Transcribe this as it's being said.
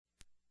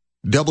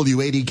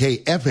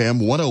WADK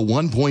FM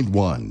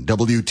 101.1,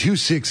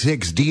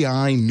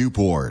 W266DI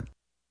Newport.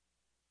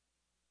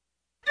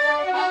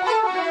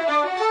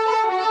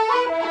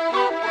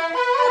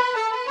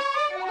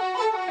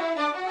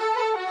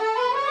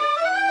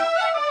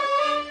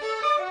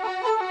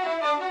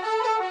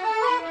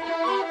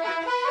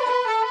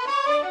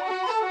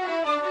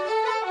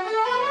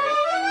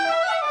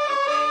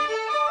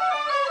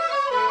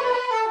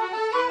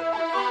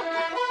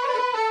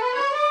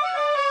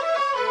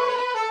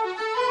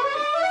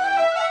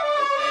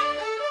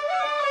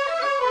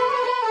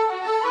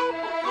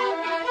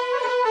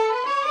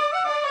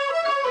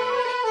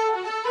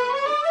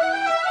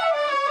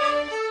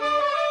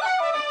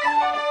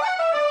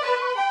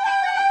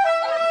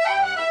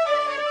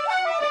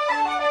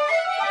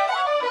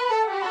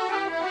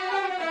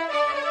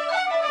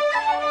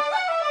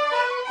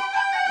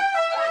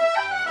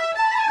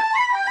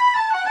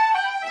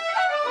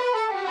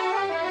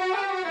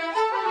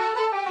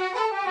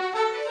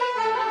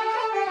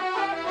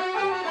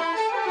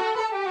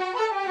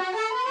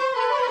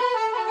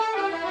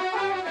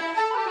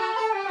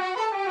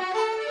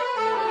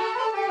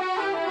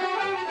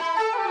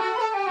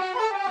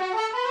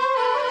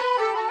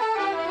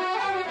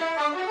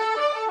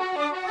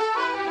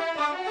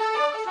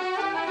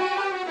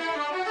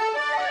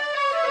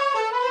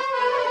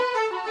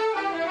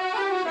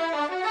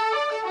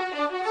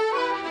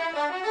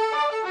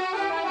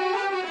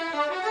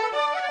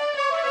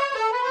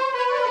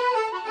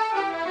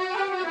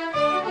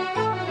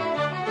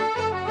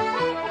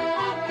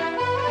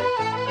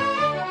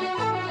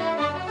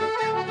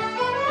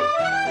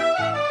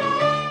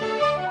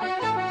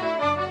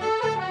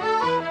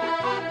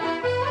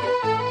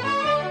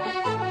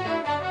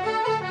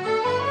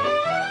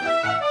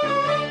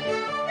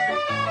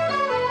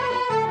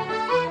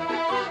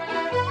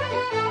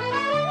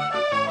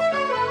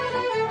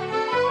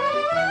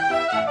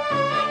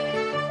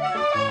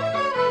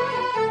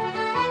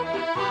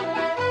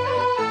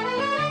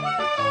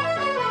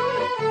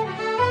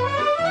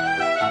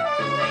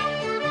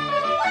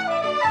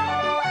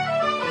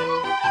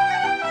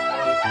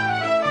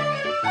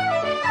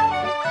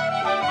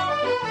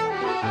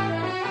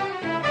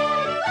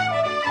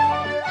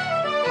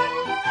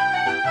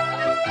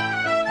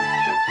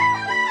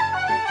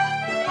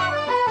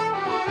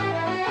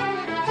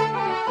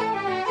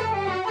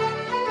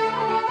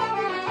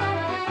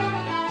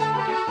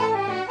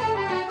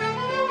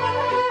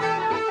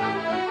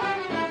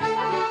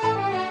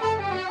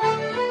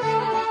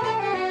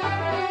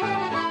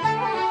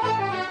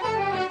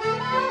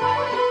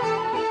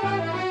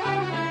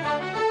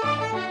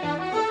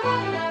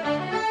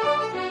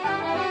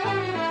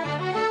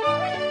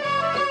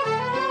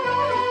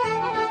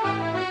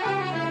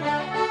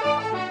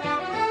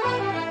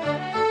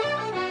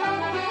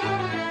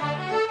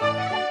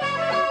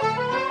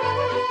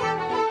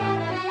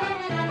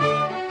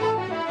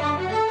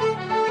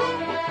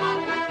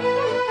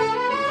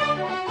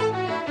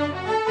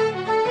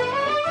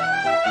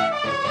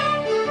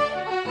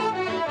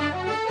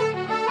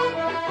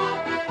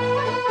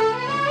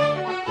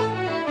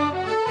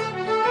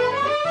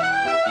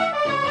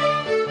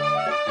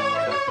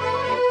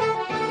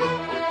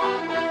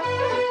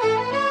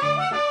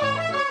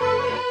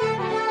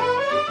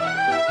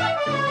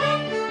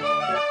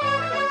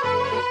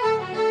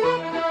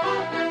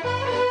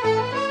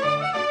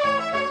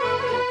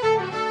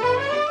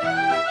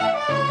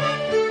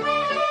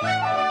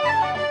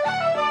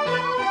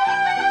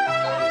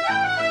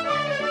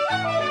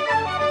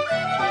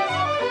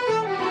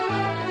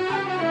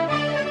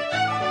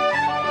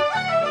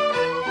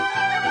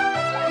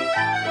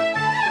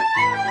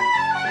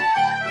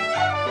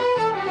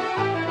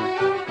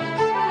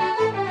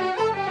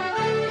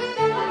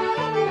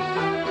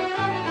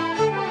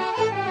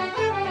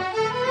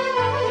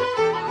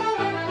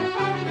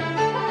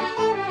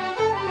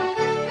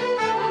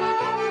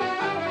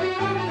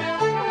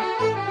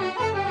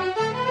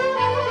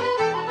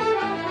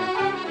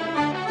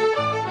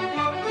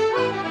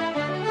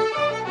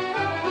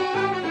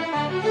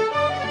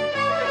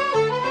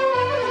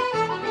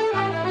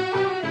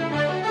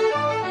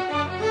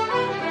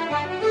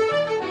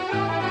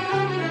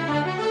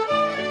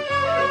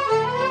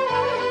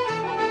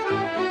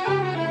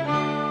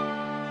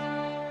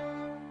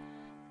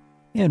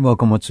 And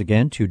welcome once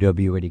again to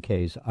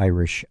WADK's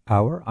Irish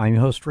Hour. I'm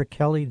your host, Rick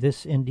Kelly.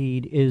 This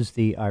indeed is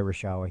the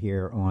Irish Hour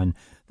here on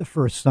the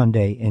first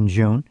Sunday in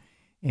June.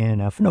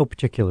 And for no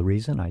particular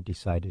reason, I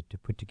decided to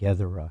put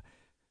together a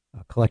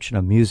collection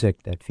of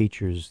music that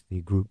features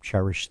the group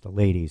Cherish the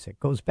Ladies.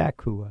 It goes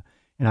back to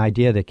an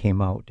idea that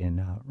came out in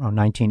around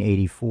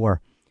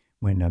 1984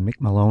 when Mick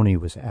Maloney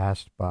was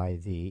asked by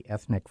the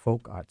Ethnic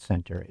Folk Arts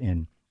Center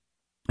in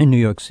New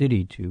York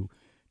City to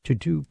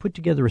put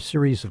together a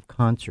series of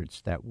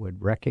concerts that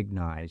would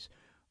recognize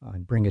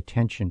and bring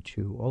attention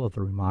to all of the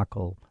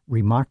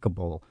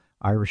remarkable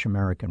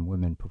Irish-American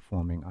women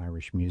performing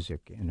Irish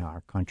music in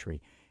our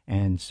country.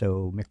 And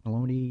so Mick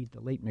Maloney,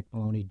 the late Mick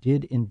Maloney,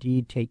 did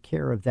indeed take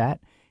care of that,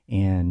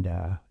 and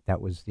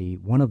that was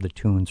one of the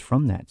tunes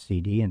from that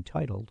CD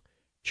entitled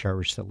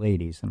Cherish the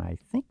Ladies, and I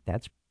think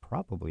that's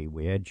probably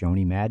where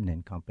Joni Madden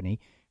and Company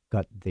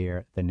got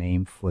the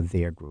name for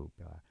their group.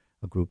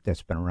 A group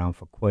that's been around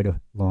for quite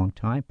a long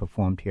time,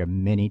 performed here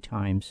many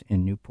times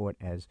in Newport,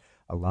 as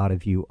a lot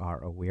of you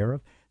are aware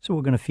of. So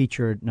we're going to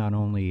feature not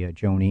only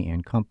Joni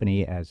and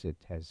Company, as it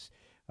has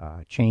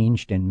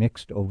changed and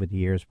mixed over the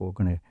years, but we're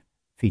going to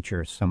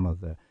feature some of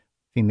the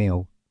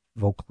female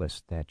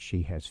vocalists that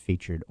she has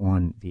featured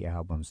on the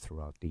albums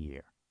throughout the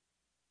year.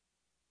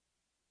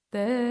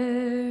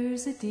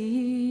 There's a dear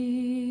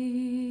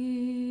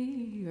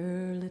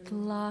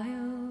little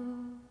isle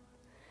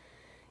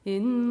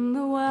in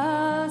the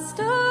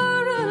western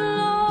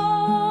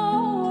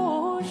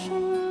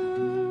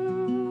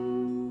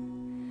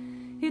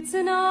ocean. It's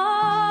an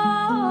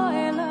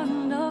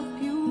island of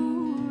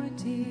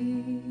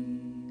purity,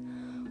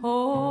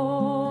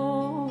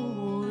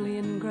 holy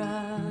and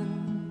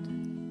grand.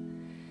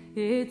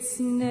 Its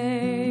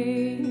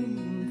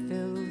name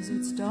fills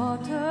its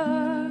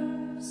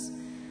daughters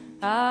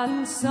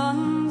and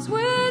sons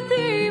with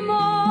emotion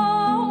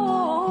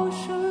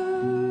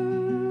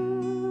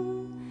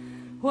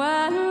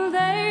when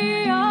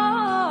they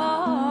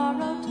are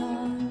out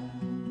on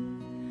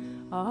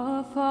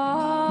a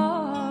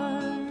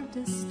far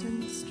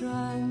distant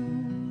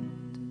strand.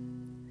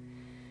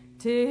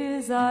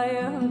 'Tis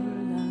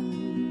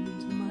Ireland,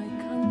 my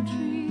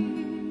country,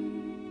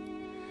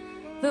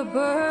 the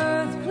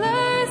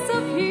birthplace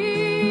of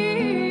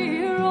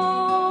heroes,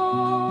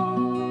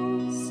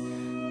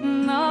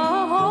 the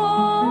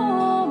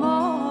home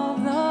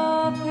of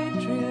the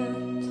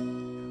patriot,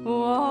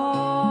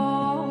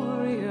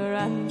 warrior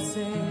and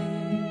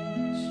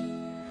sage,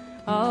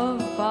 of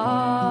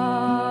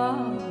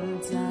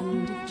bards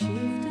and of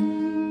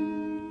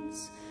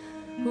chieftains,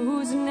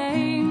 whose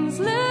names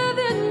live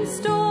in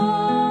story.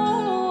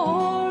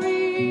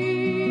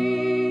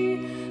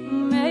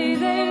 May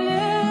they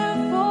live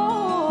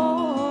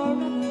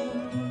forever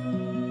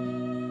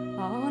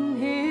on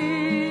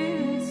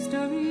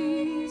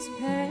history's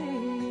page.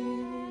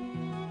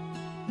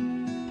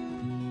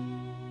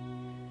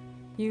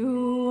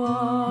 You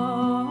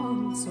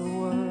once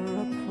were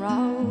a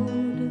proud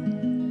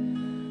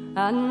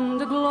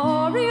and a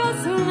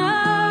glorious nation.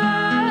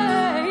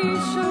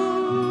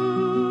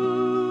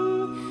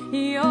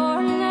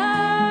 Your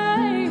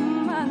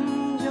name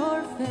and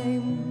your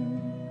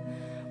fame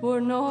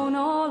were known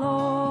all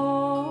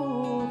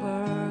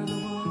over the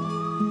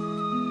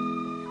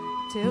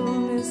world, till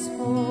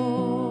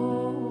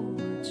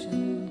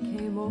misfortune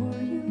came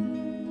o'er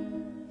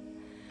you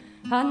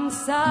and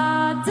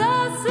sad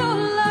desolation.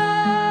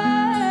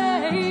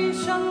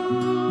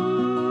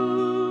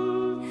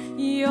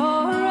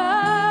 Your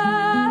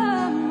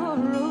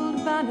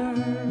emerald banner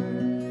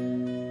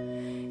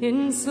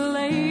in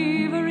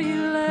slavery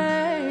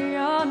lay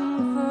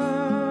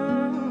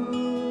unfurled.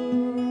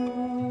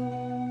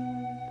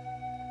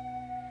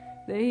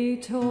 They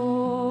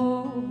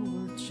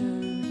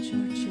tortured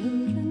your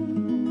children,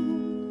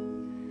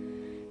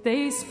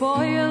 they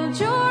spoiled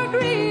your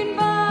green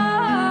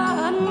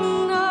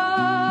banner,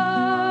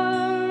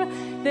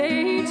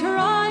 they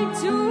tried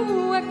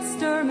to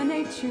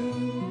exterminate you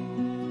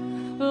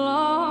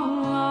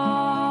long,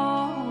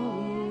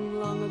 long,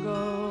 long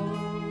ago.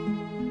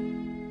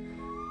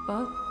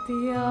 But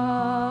the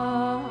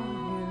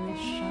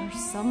Irish are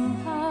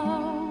somehow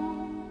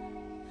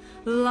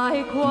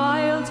like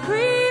wild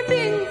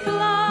creeping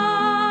flowers.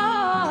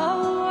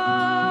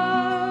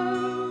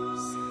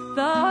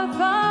 The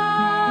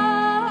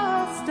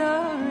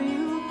faster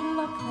you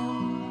pluck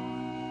them,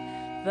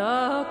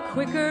 the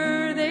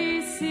quicker they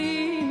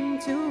seem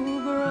to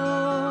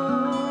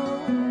grow.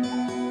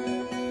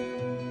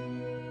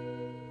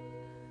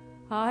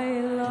 I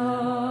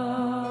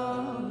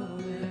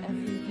love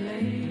every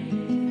blade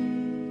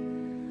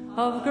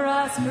of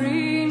grass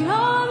green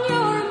on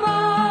your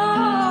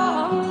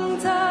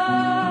mountains,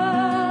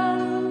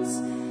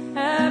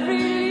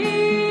 every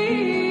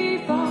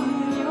leaf on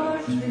your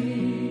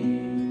tree,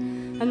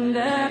 and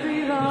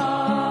every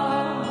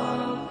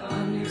rock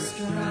on your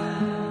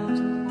strand.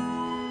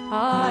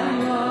 I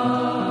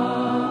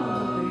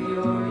love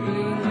your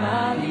green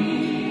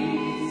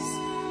valleys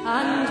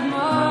and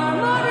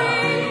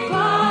murmuring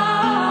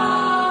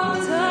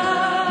fountains.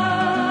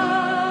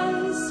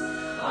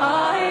 I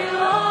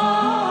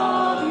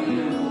love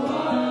you,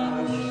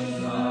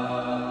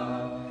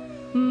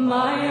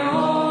 my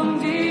own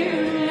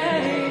dear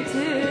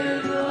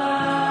native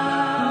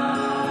land.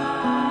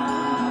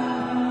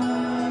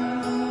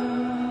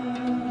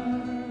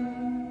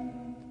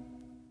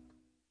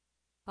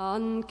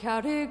 On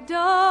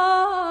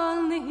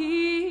Carrigdon the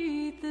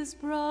heath is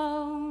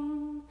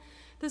brown,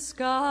 the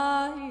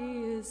sky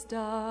is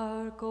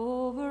dark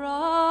over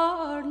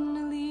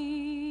Ardnally,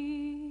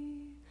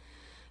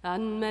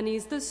 and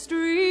many's the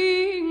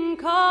stream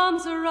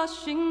comes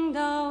rushing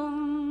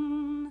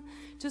down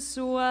to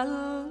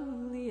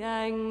swell the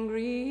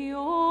angry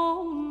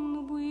on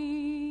the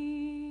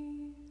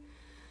Wee.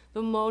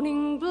 The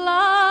moaning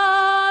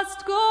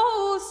blast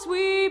goes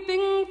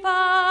sweeping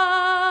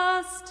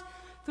fast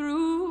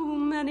through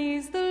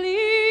many's the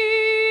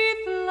leaf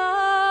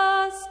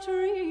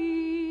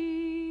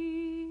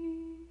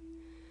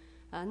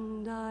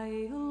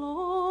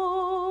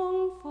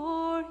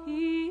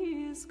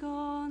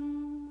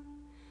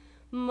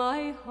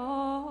my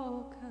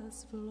hawk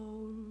has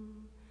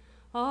flown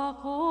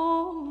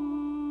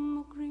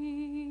home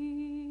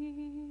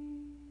green.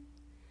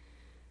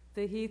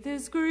 The heath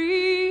is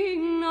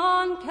green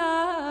on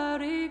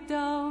Carrick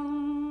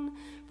Down,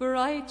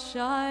 bright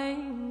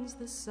shines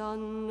the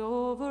sun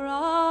over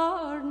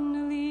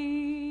Ardnally.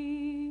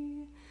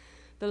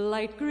 The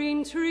light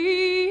green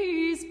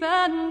trees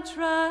bend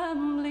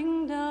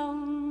trembling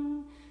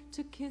down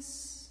to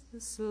kiss the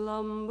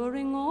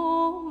slumbering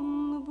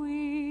on the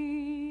bwee.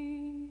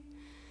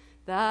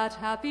 That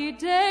happy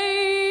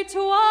day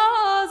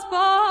 'twas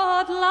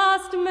but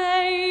last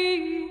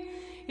May,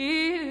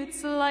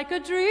 it's like a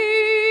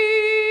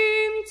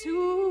dream to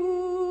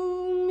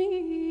me.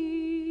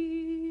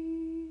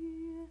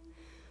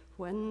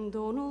 When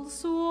Donald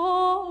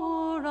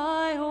swore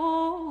I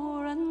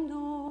o'er and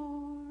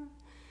o'er,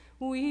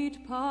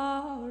 we'd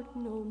part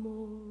no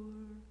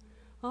more,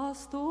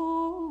 us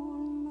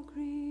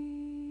Thornmacree.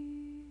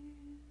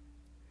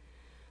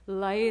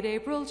 Light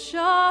April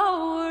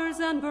showers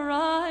and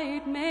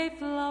bright May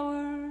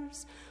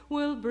flowers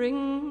will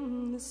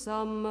bring the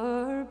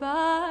summer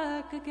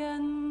back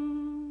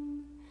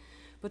again.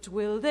 But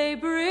will they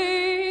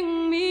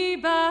bring me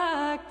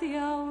back the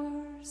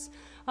hours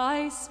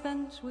I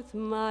spent with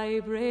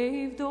my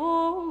brave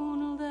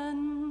Donald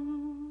then?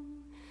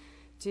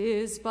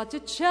 'Tis but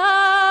a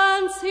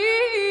chance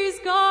he's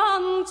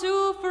gone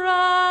to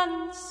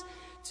France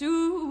to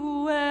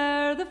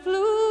wear the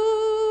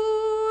fleur-de-lis.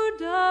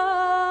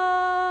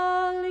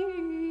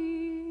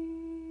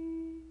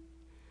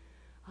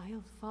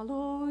 I'll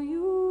follow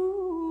you,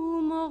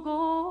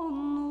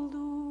 Magonaldo,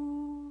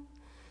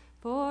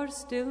 for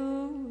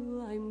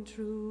still I'm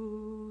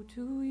true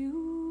to you,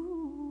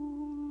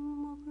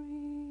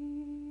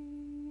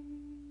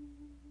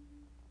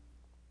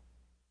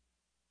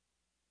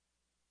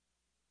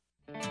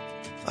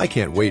 I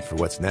can't wait for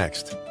what's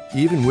next,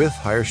 even with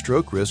higher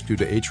stroke risk due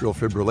to atrial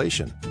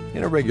fibrillation,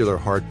 an irregular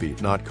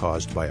heartbeat not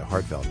caused by a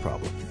heart valve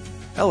problem.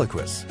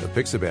 Eliquis,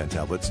 apixaban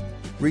tablets,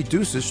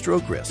 reduces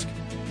stroke risk.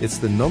 It's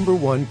the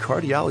 #1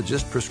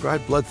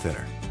 cardiologist-prescribed blood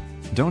thinner.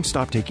 Don't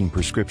stop taking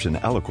prescription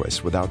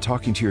Eliquis without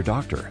talking to your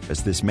doctor,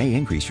 as this may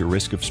increase your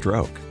risk of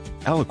stroke.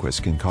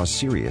 Eliquis can cause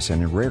serious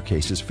and, in rare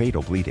cases,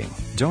 fatal bleeding.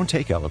 Don't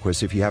take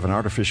Eliquis if you have an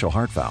artificial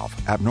heart valve,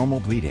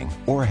 abnormal bleeding,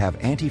 or have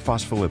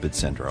antiphospholipid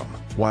syndrome.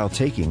 While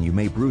taking, you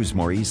may bruise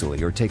more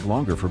easily or take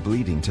longer for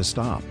bleeding to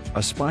stop.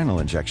 A spinal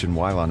injection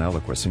while on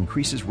Eliquis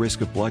increases risk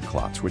of blood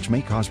clots, which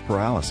may cause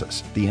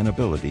paralysis, the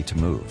inability to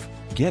move.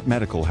 Get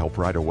medical help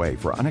right away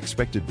for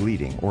unexpected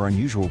bleeding or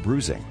unusual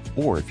bruising,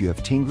 or if you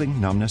have tingling,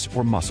 numbness,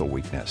 or muscle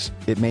weakness.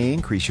 It may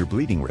increase your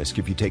bleeding risk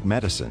if you take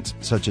medicines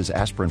such as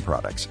aspirin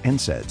products,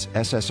 NSAIDs,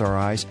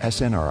 SSRIs,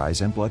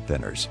 SNRIs, and blood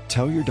thinners.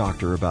 Tell your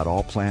doctor about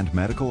all planned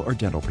medical or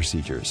dental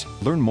procedures.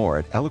 Learn more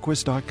at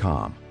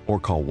Eliquis.com or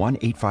call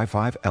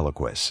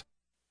 1-855-ELIQUIS.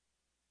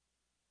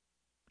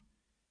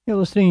 You're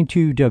listening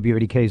to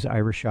WADK's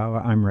Irish Hour.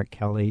 I'm Rick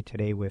Kelly.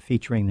 Today we're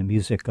featuring the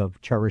music of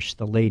Cherish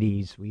the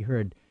Ladies. We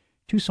heard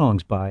two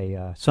songs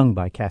sung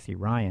by Kathy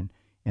Ryan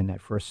in that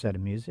first set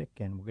of music,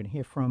 and we're going to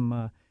hear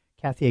from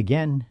Kathy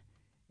again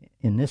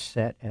in this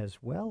set, as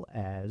well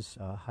as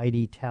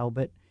Heidi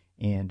Talbot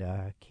and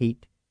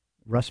Kate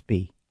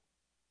Rusby.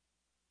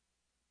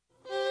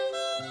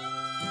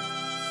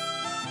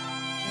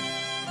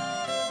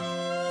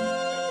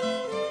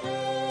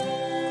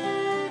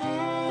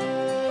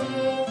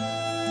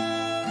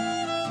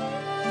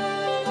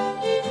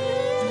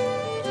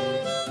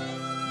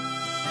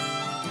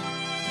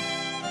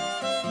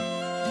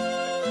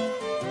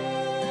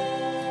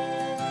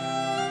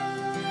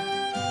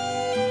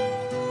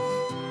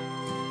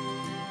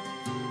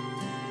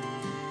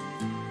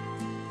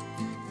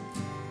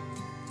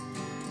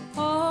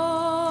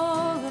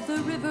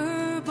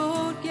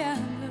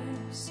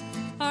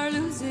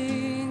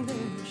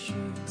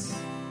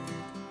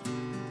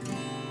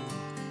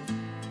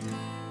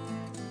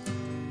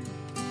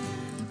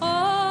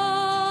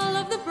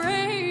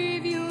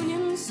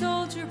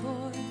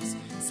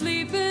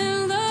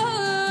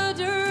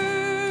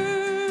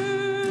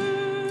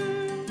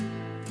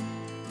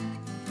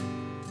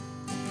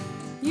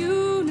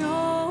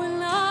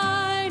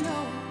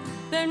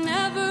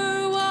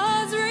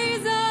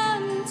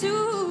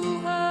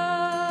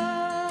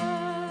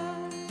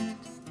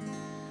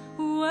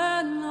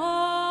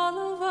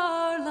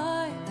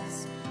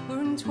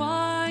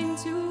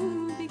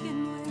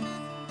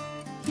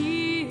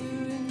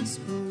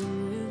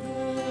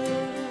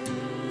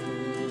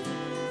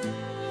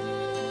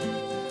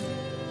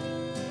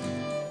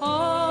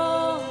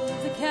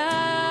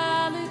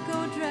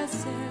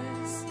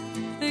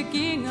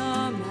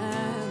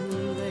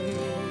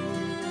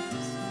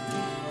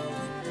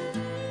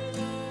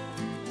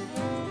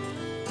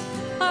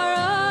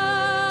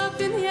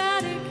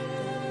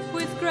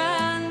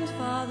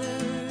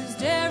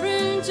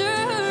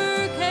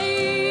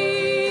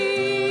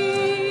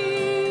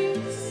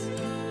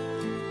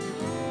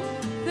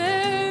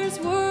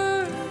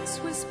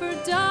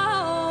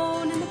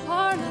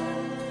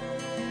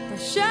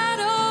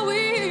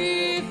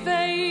 shadowy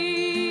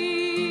face.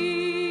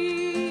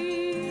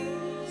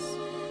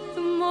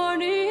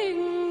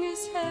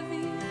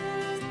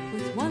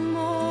 one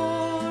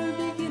more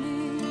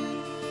beginning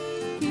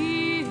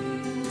here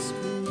in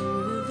Spoon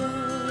River.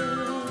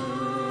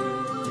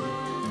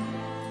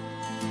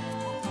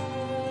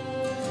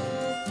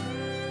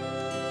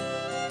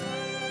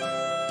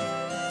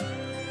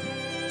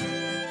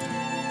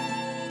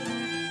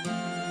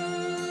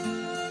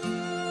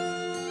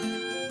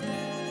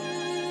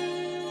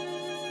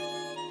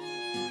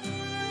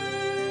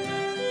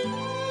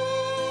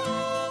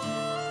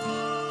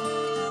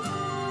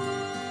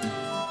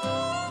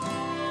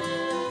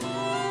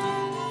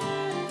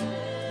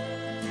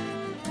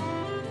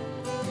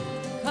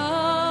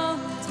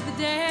 Come to the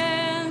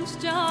dance,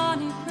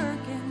 Johnny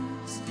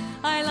Perkins,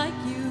 I like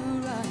you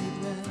right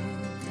well.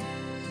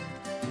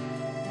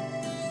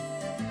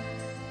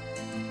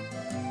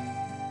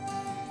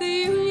 The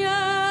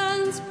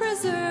Union's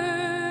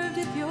preserved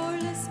if you're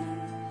listening.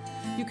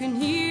 You can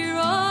hear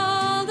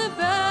all the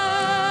bells.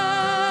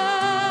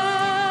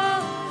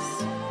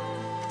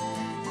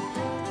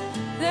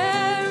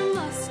 There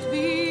must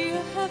be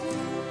a heaven.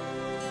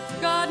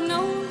 God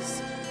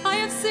knows I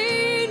have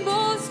seen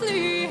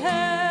mostly hell.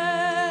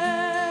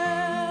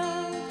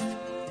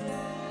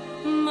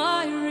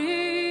 My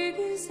rig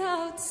is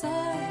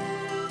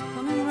outside,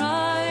 coming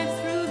right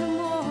through the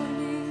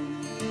morning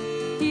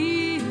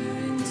here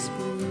in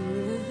Spoon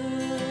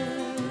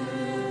River.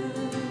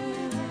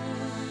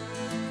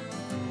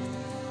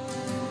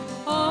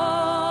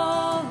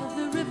 All of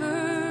the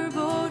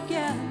riverboat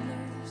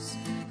gamblers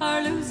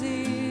are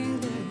losing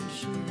their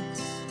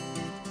shirts.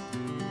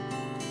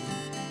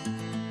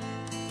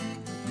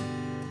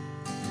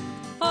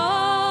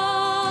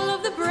 All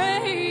of the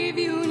brave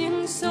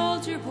Union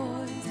soldier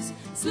boys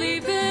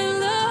sleep in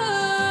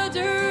the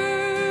dirt.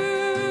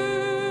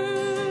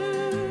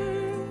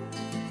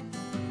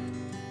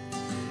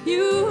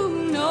 You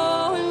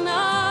know and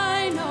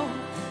I know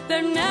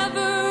there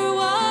never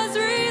was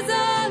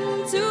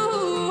reason to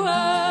hurt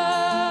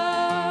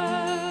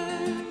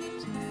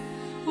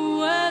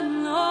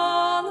when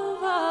all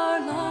of our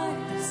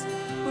lives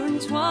were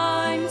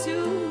entwined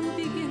to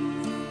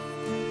begin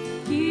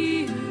with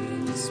here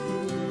in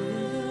Spoon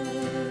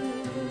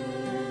River.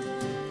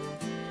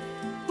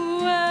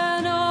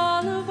 When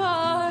all of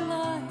our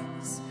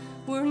lives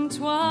were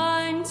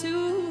entwined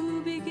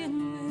to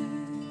begin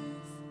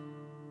with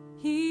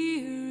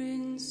here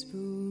in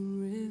Spoon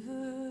River.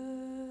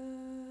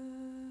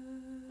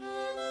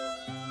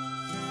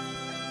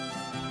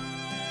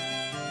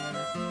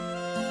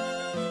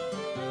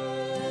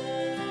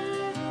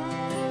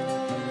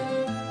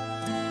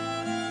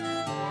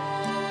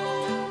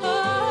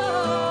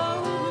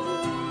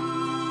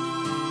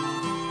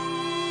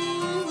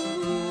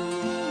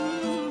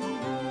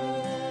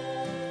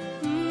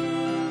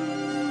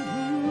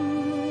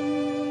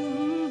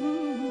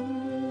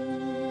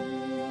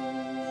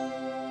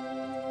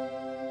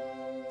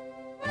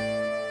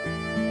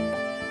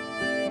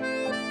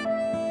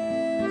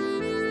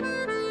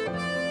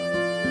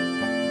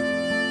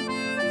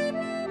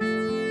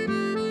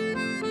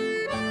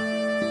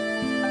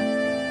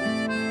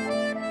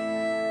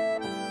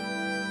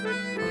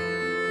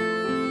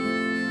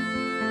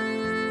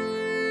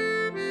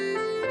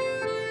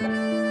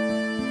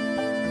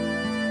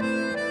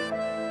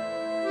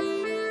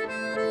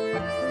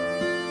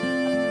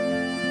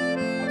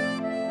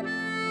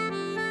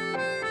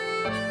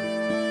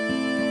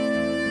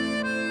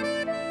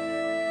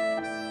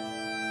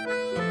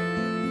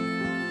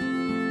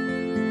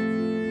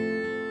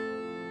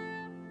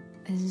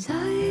 As I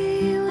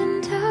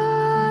went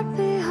out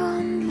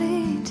beyond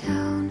Lee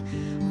Town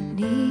one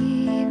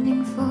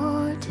evening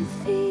for to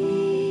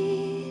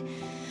feed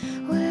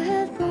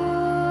with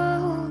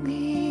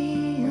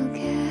Bogey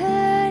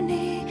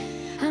O'Kearney,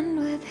 and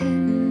with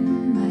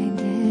him I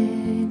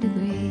did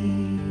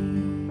agree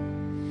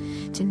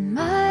to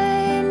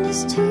mind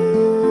his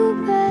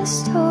two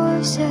best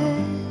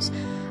horses,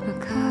 a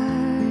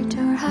cart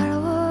or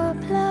harrow or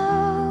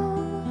plough,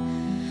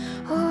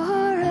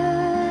 or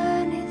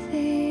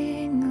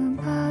anything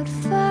about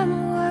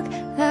farm work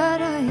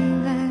that I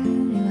very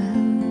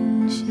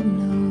well should know.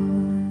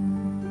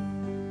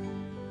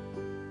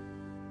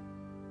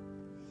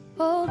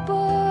 Old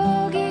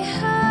Bogey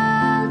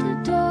had a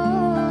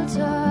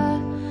daughter,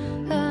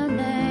 her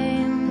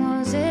name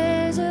was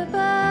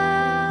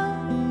Isabel.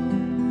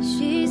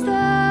 She's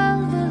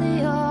the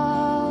lily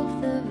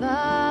of the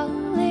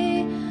valley,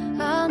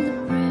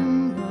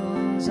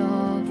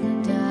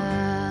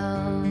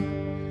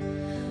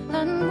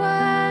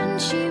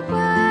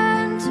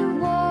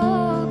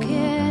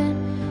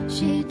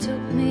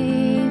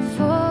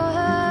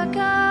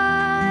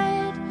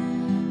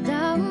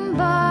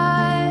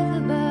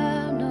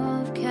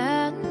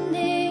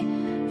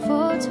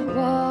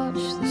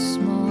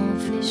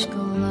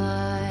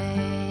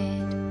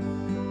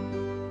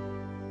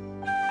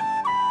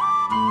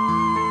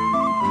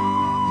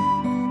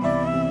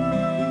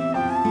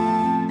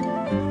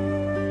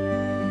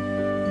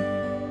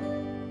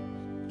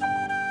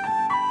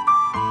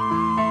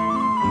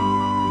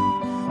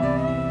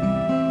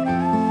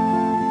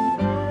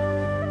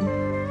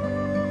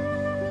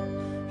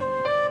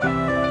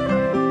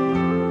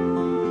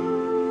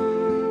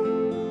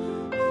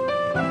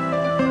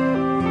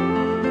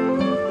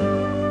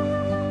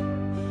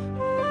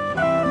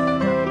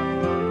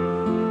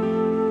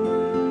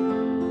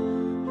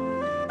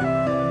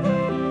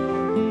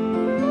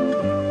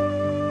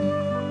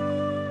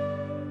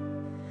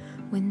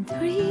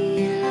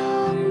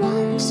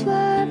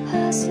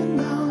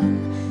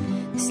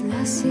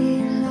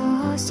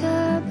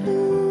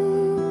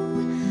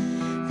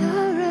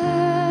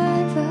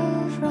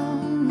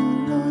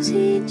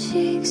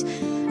 cheeks,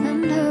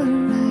 and her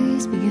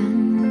eyes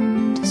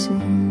began to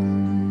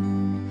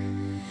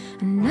swoon.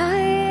 And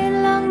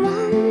 9 long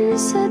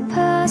months had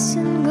passed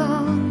and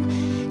gone.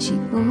 She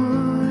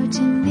bore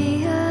to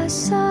me a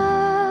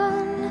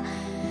son,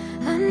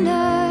 and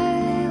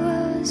I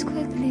was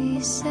quickly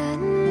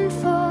sent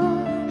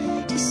for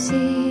to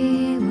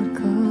see what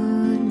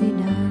could be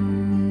done.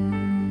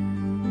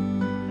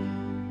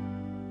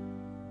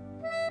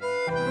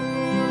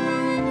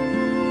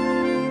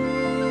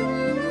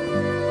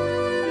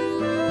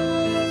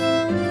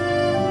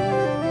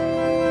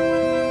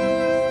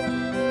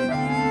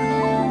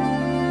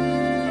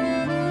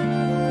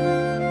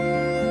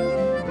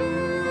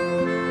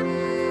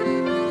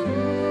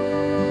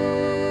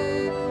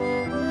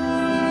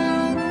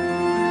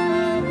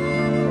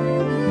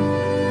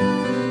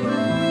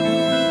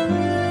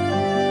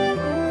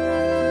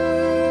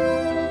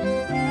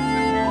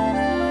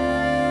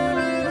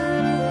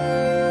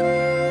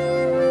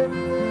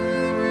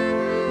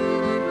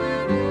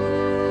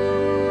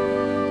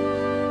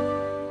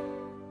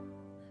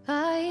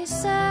 I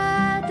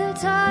said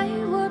that I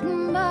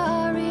wouldn't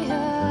marry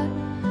her,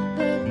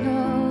 but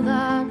no,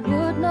 that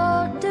would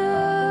not do.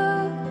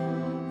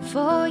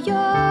 For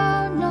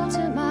you're not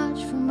a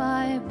match for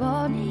my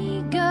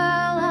bonny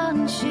girl,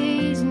 and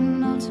she's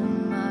not a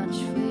match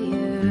for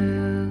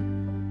you.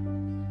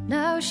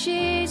 Now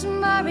she's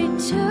married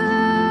to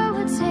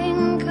a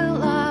tinker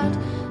lad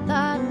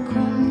that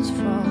comes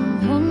from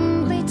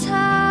Hundley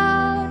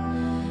Town.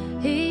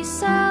 He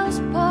sells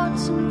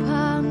pots and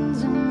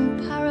pans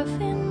and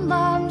paraffin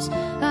lamps,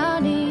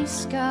 and he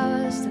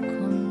scours the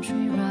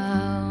country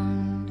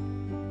round.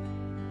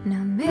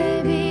 Now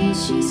maybe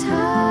she's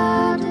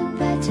had a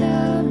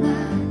better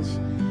match,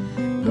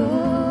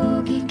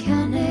 Bogey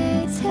can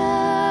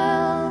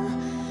tell.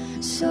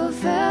 So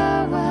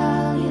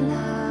farewell, you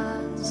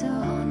lads of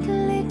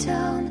Hundley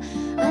Town,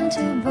 and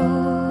to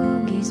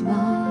Bogey's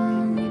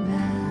bonny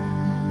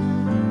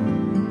bell.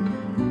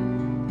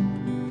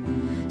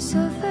 So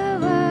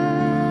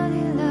farewell,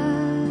 you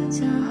lads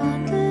of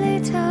Hundley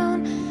Town,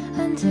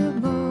 and to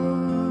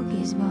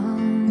Bogey's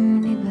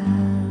bonny bell.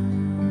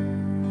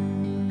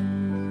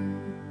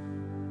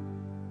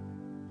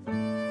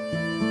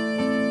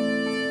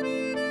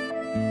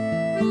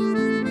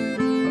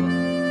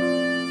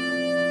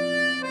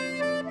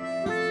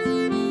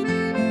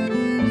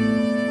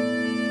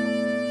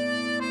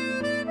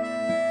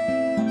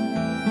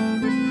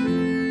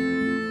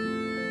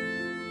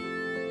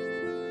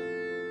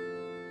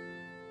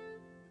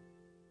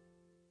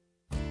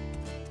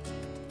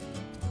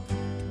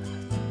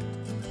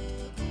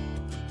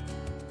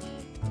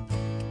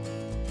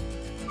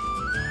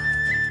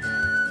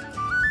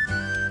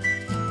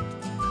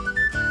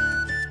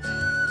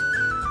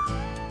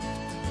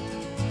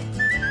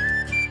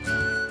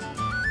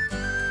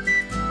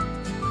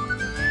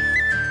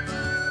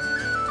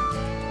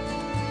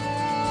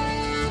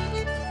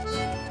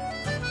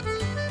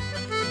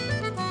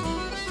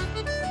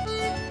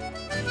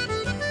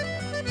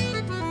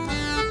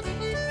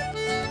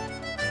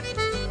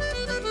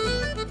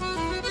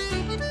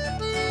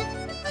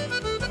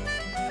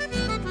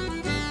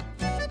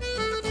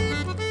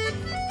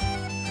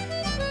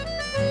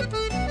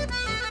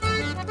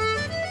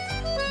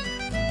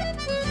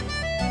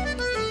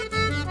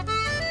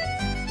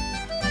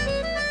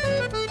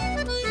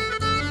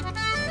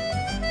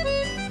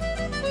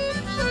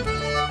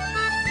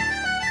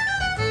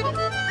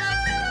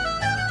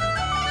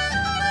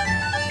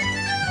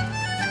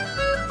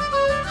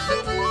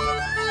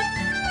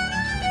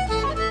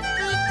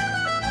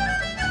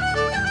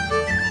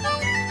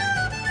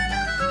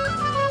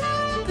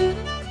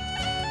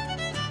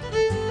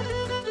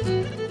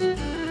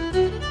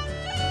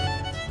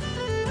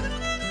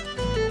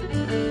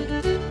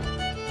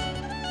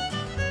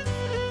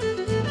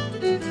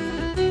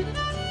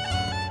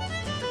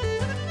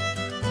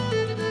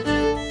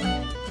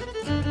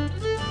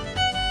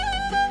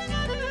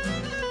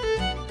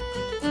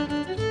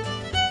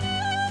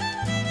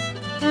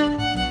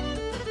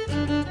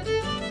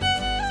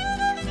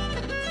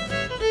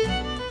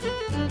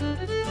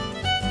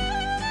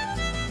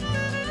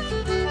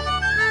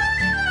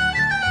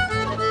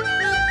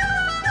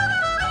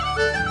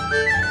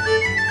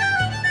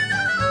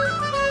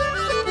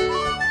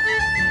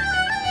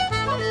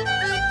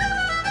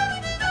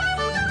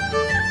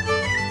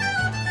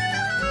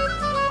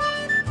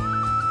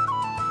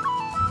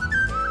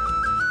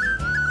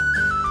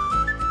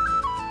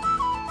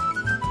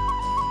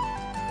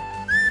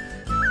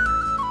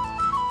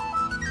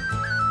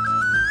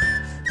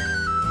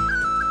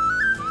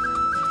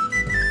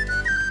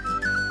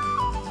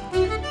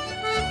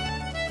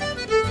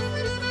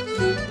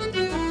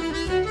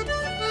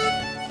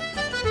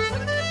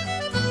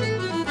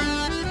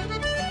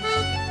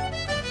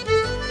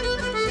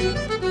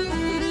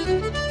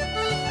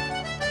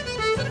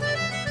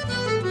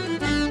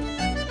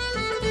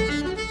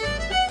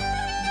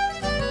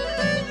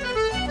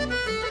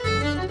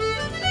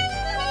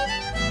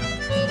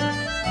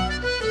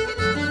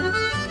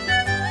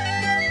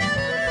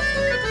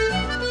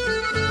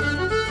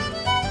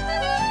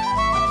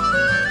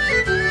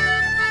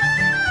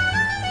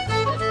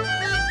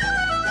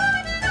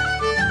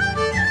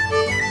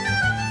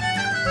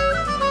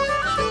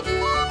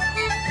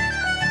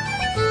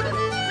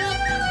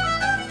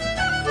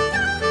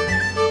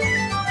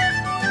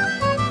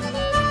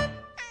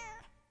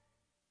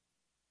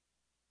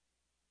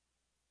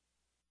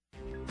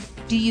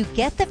 Do you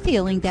get the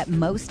feeling that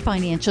most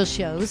financial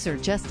shows are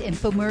just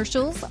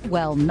infomercials?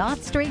 Well, not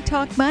Straight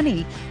Talk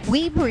Money.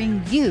 We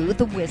bring you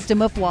the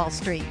wisdom of Wall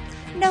Street.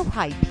 No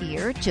hype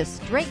here, just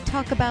straight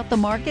talk about the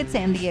markets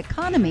and the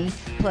economy,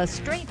 plus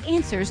straight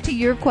answers to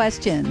your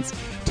questions.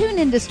 Tune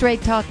into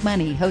Straight Talk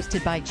Money,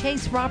 hosted by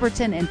Chase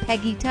Robertson and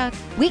Peggy Tuck,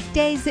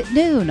 weekdays at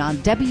noon on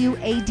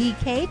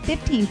WADK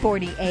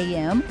 1540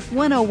 AM,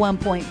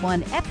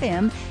 101.1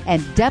 FM,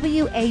 and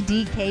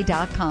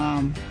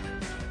WADK.com.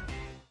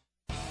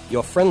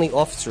 Your friendly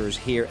officers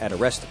here at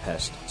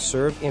Arrest-A-Pest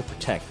serve and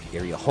protect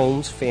area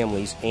homes,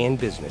 families, and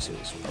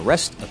businesses.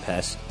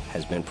 Arrest-A-Pest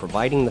has been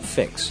providing the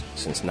fix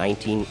since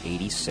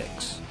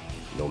 1986.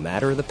 No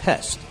matter the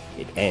pest,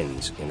 it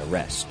ends in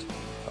arrest.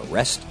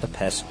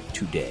 Arrest-A-Pest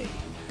today.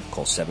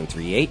 Call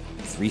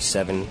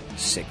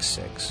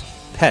 738-3766.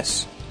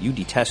 Pests, you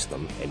detest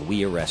them, and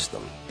we arrest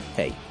them.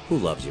 Hey, who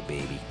loves you,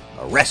 baby?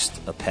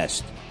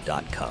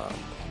 Arrestapest.com.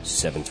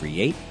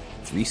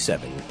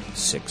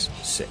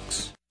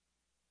 738-3766.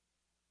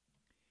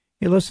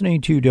 You're listening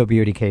to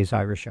WADK's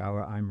Irish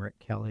Hour. I'm Rick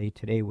Kelly.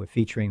 Today we're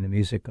featuring the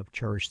music of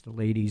Cherish the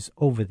Ladies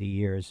Over the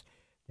Years,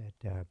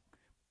 that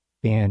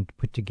band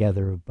put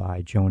together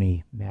by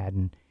Joni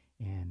Madden.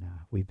 And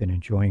we've been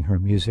enjoying her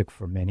music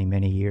for many,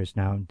 many years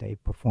now. They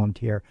performed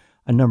here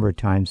a number of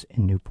times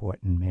in Newport,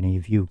 and many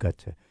of you got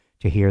to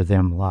hear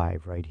them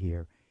live right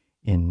here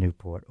in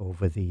Newport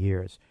over the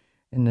years.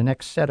 In the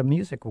next set of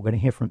music, we're going to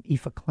hear from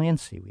Aoife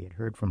Clancy. We had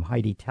heard from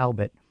Heidi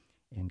Talbot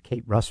and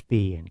Kate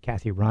Rusby and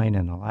Kathy Ryan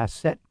in the last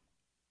set.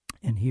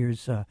 And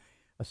here's a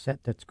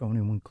set that's going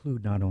to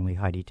include not only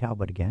Heidi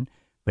Talbot again,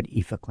 but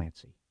Aoife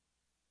Clancy.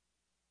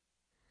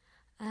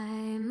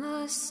 I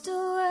must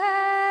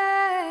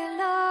away,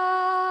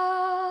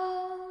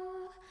 love.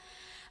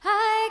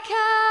 I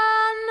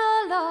can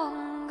no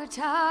longer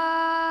tarry.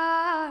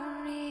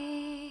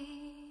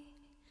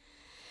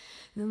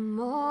 The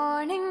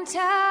morning tempest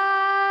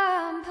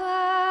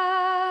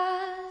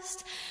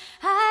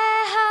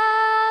I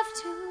have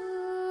to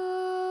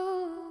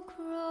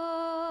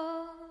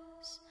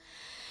cross.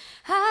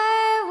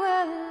 I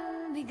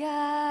will be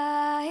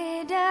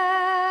guided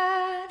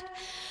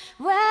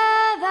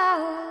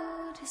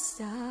without a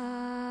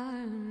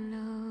star, no,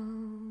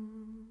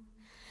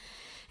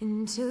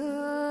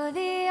 into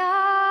the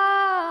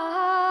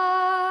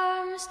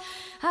arms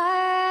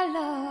I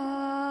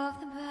love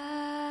the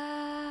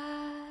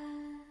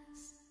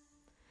best.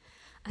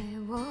 I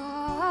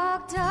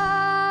walked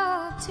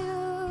up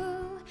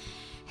to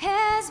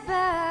his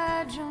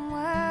bedroom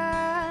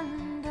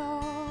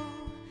window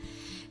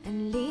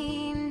and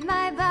leaned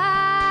my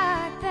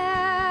back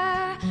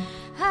there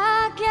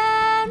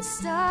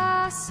against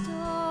a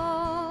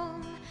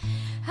stone.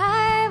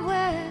 I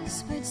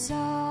whispered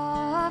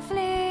softly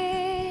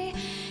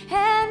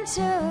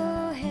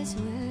into his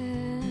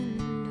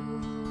window,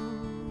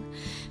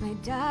 my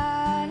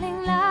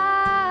darling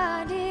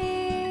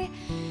laddie,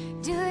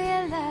 do you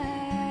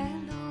lay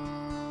low?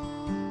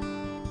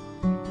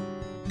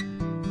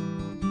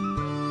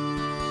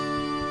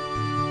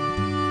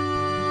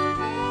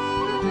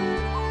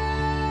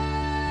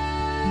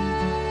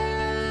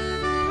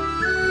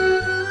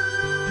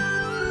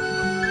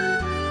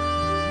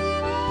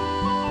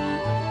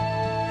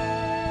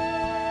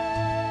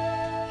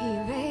 He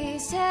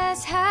raised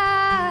his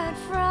head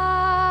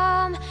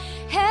from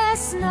his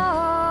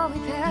snowy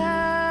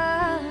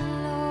pillow,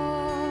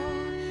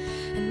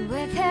 and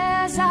with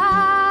his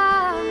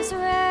arms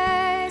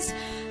raised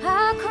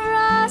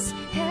across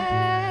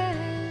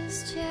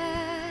his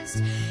chest,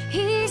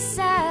 he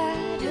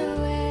said,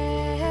 "Who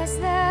is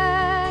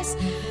this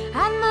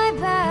at my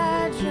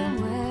bedroom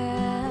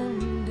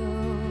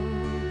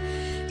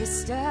window,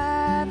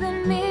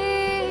 disturbing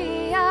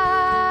me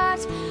at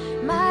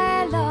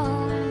my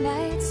long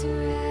night's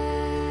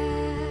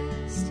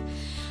rest?"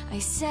 I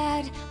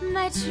said,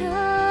 "My true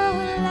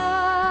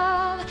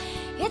love,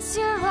 it's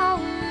your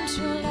own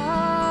true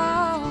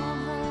lover.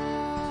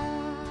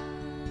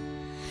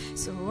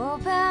 So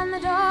open the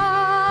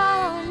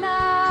door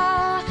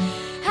now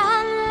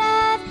and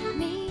let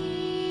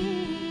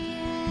me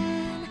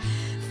in,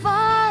 for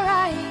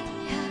I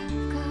have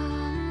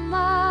come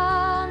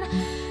on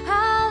a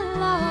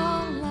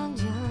long, long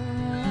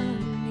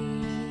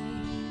journey,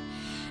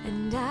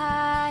 and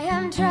I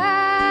am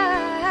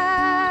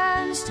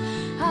drenched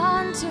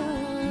onto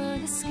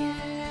the skin."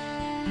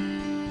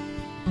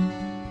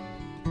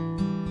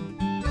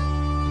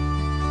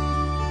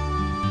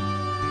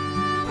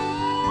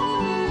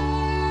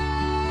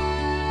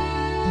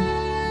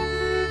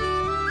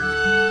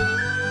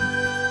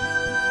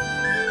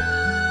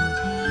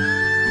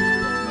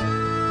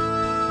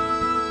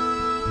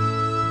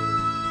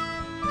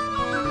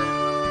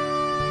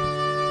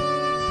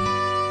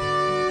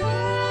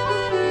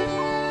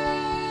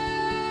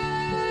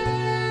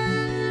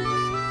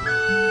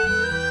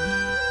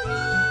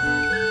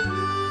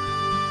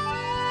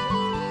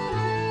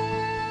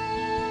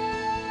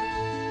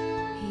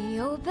 He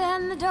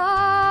opened the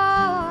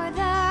door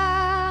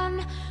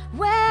then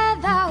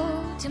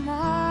without a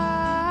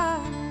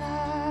murmur.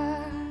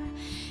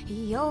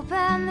 He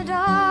opened the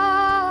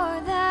door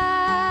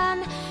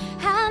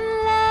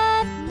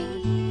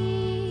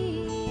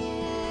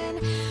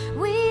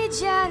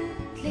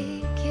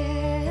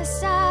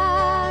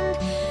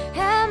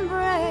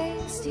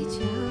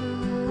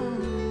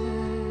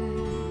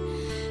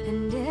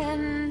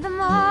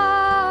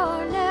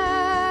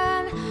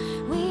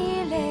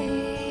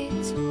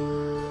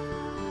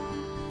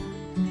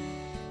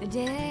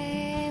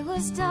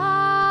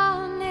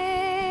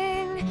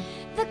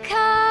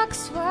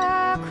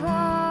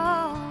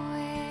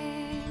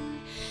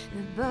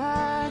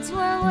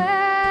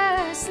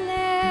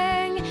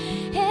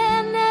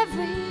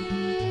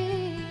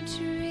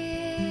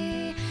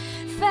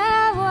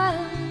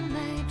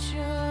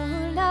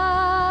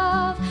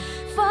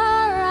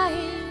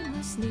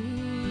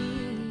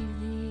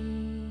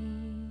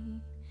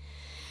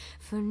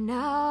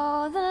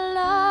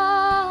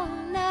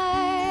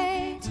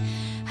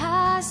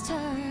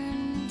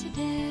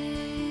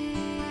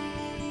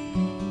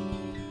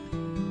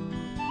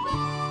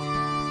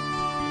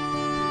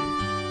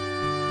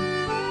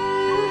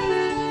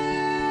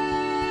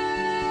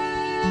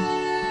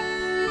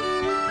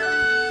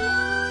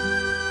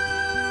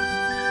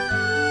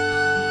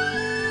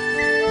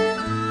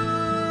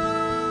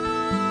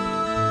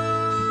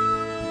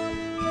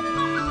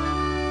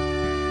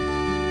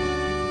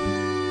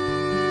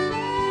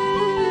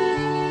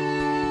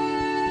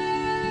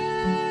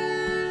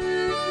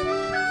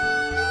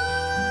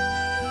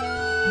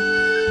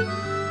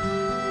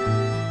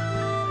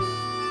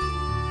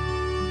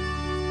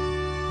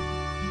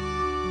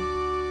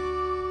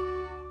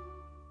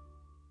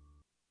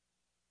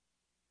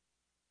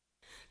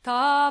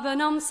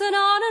Taben amsen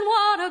an and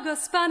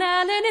waragus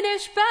panelin in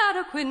ish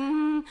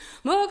baraquin.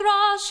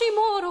 Mugrashi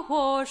mora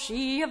war,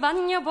 she a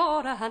vanya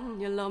bora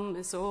hanyalum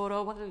is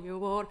ora wal you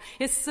war,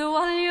 is so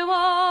all you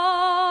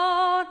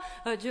war.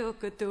 A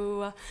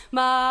jukatua,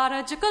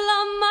 mara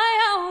jukalam my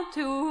out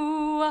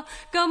to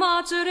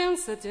Gamacherin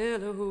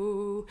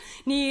satilahu.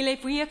 Nile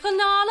fui a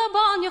canala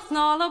banya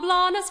knala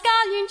blana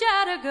scallion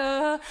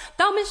jaraga.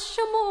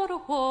 Damisha mora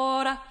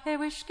wara, I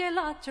wish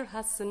gelacher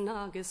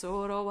hassanagis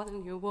ora wal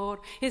you war,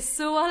 is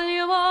so all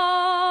you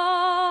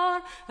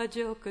are. A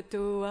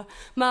jukatua,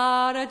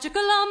 mara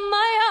jukalam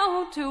my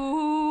out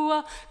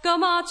to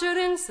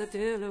Gamacherin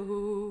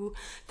satilahu.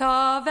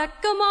 Ta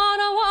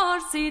veckamana war,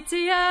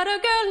 city at a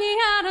girly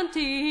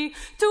guarantee.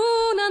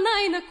 Tuna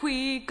naina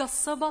qui,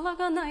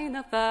 gossabalaga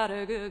naina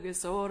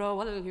faragugis ora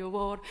wal you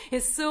war,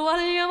 is so all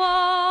you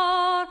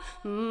are.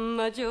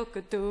 A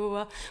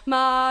jukatua,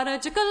 mara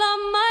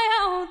jukalam my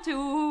out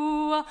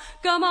to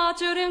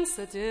Gamacherin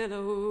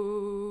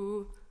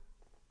satilahu.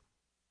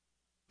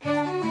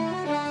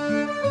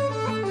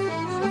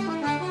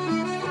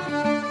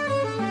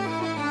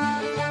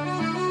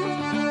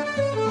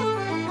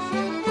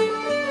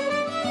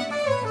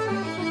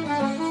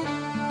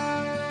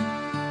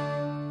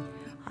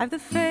 I've the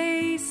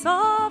face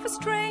of a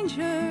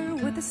stranger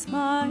with the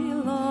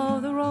smile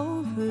of the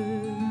rover.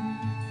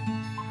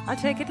 I'll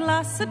take it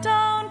lass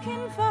down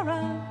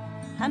Kinvara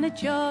and a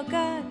jog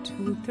at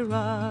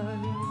Uttarai.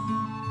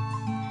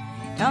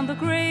 Down the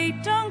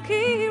great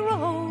donkey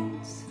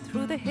roads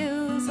through the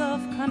hills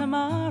of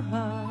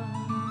Connemara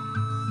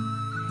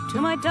to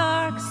my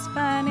dark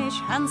Spanish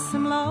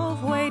handsome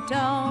love way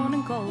down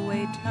in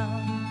Galway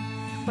town,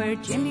 where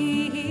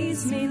Jimmy,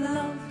 he's me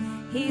love,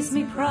 he's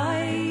me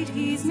pride,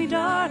 he's me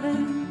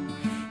darling.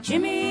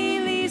 Jimmy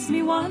leaves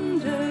me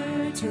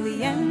wonder till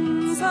the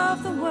ends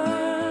of the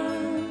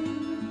world.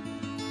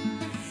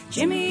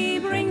 Jimmy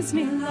brings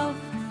me love,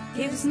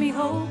 gives me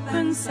hope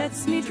and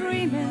sets me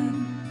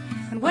dreaming,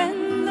 and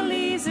when the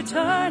leaves are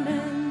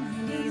turning,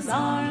 in his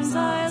arms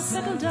I'll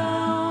settle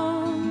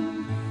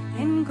down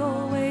in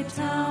Galway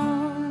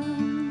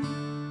town.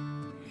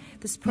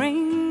 The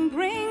spring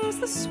brings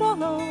the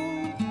swallow,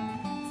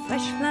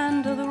 fresh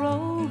land of the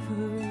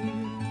rover,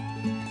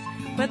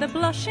 where the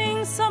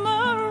blushing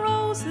summer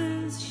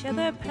roses shed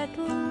their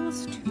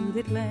petals to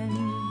the glen,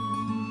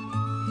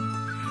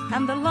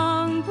 and the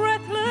long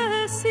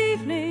breathless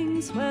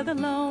evenings where the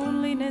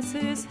loneliness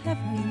is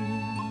heaven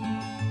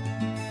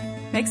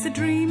makes the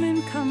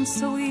dreaming come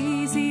so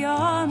easy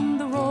on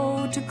the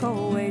road to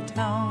Galway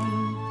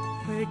town,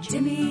 where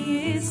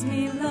Jimmy is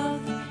me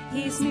love,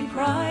 he's me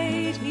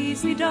pride,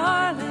 he's me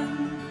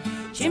darling.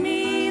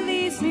 Jimmy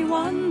leaves me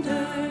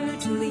wonder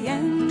to the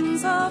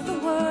ends of the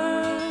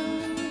world.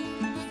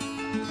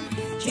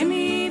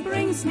 Jimmy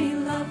brings me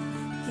love,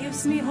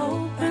 gives me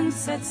hope and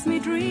sets me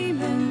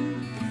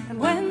dreaming, and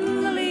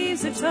when the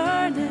leaves are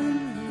turning,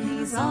 in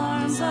his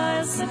arms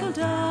I'll settle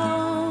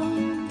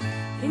down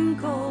in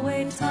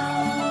Galway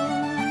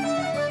town.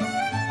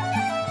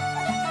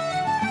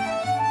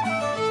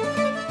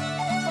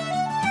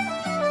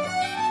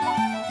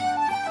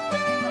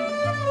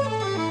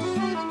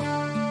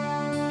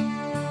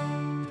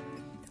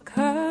 The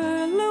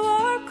curlew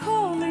are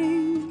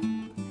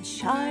calling, the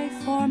shy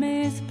form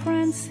is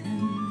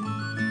prancing,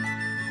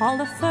 all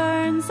the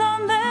ferns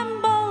on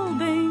them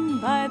bulbing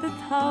by the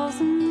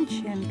thousand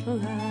gentle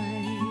lights,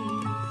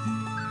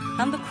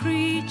 and the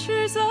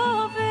creatures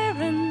of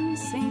Erin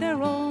sing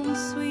their own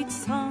sweet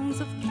songs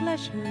of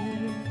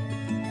pleasure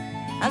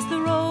as the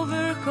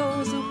rover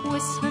goes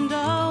a-whistling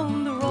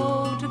down the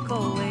road to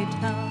Galway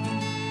town,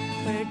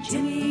 where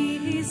Jimmy,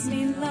 he's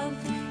me love,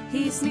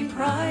 he's me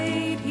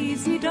pride,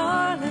 he's me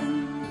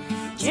darling.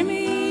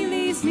 Jimmy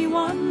leaves me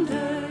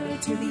wonder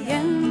to the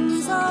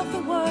ends of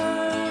the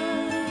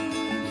world.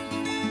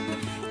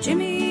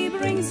 Jimmy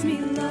brings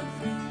me love,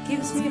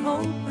 gives me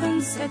hope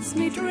and sets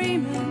me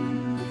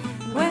dreaming,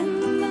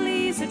 when the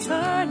leaves are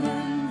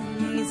turning,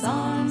 in his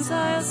arms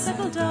I'll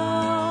settle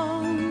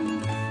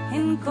down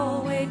in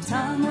Galway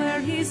town, where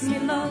he's me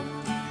love,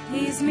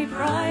 he's me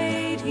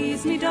pride,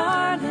 he's me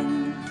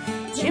darling.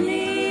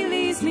 Jimmy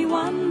leaves me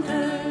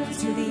wonder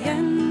to the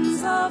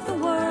ends of the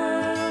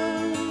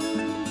world.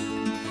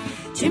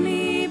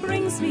 Jimmy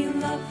brings me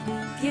love,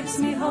 gives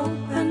me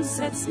hope and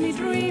sets me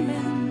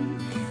dreaming,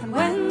 and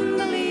when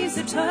the leaves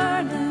are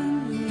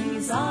turning, in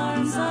his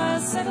arms I'll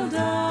settle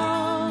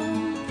down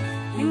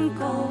in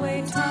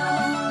Galway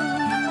town.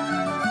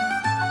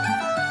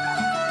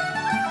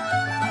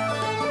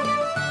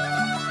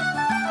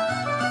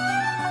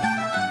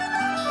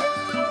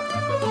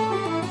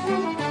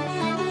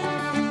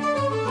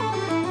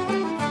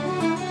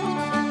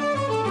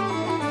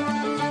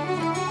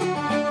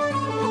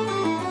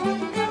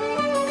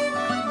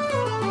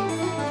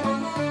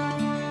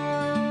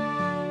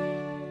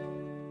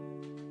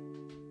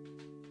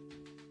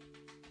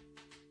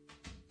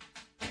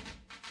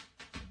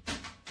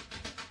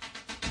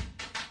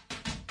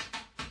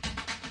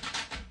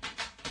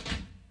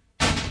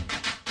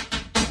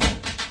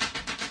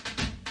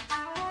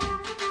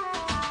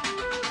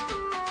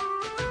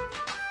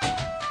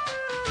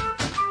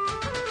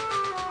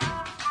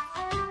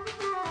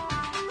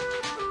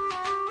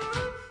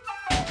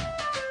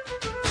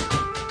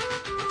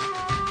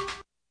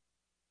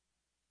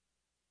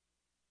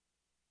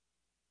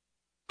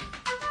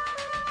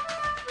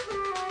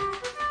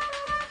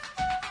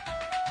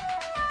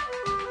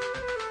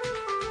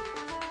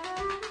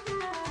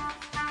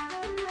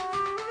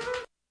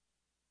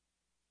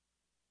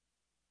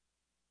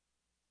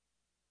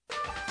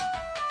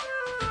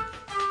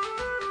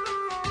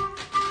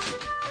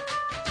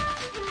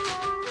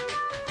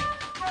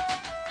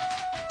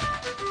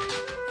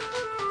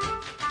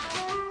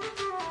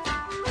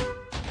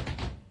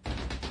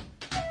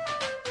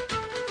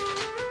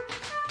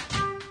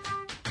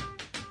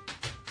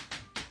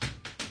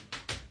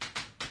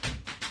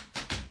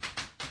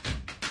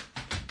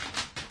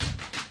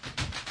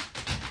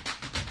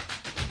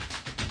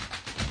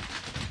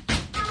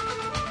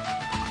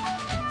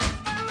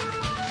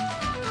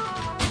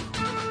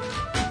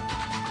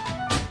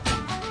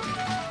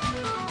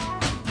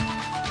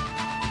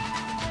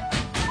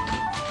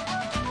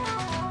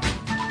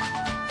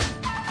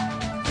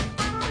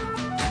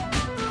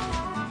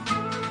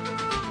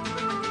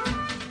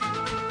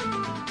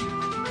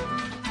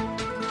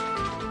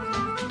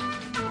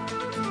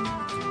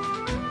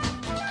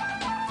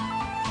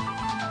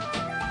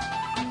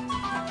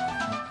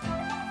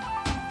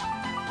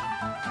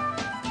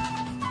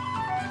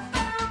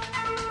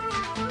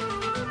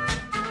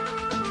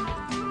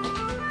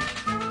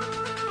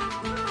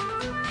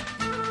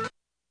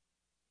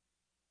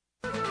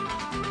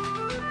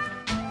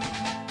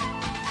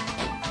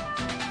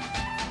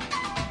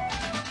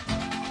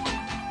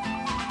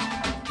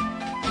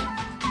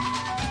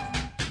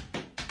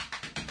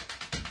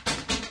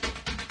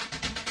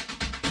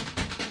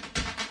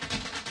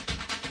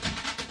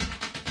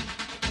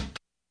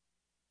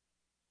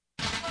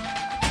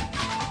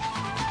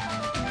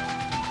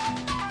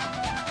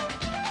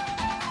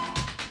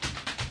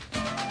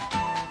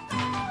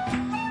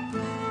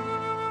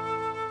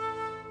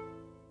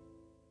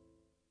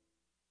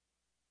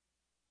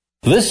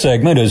 This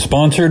segment is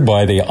sponsored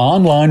by the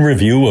Online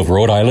Review of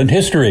Rhode Island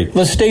History,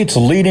 the state's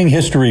leading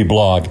history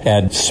blog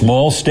at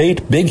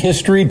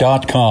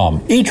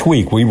smallstatebighistory.com. Each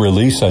week we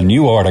release a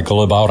new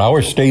article about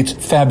our state's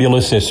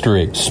fabulous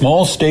history.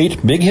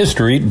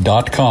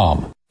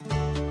 smallstatebighistory.com.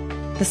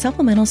 The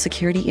Supplemental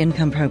Security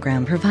Income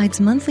Program provides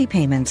monthly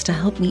payments to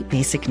help meet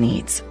basic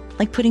needs,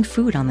 like putting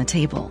food on the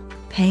table,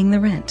 paying the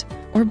rent,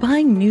 or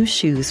buying new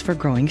shoes for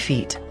growing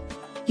feet.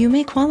 You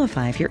may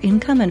qualify if your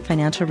income and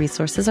financial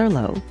resources are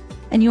low,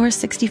 and you are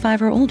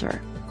 65 or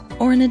older,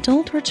 or an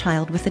adult or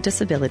child with a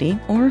disability,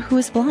 or who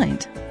is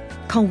blind.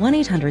 Call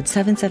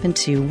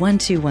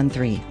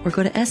 1-800-772-1213 or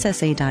go to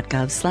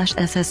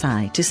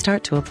ssa.gov/SSI to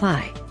start to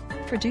apply.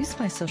 Produced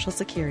by Social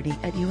Security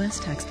at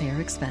U.S.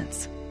 taxpayer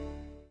expense.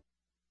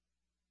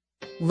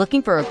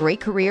 Looking for a great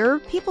career?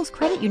 People's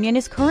Credit Union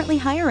is currently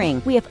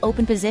hiring. We have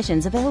open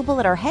positions available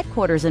at our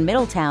headquarters in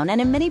Middletown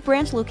and in many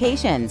branch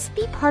locations.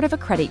 Be part of a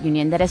credit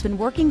union that has been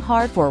working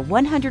hard for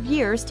 100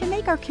 years to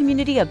make our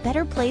community a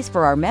better place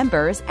for our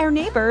members, our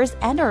neighbors,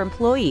 and our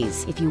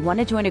employees. If you want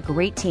to join a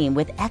great team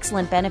with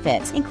excellent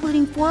benefits,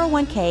 including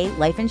 401k,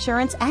 life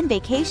insurance, and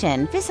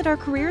vacation, visit our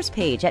careers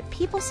page at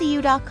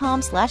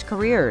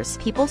peoplecu.com/careers.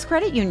 People's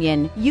Credit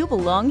Union. You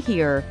belong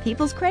here.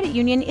 People's Credit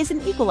Union is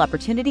an equal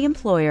opportunity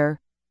employer.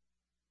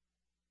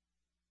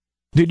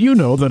 Did you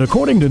know that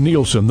according to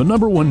Nielsen, the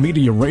 #1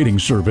 media rating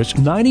service,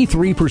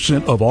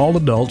 93% of all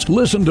adults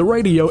listen to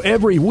radio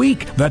every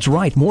week? That's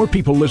right, more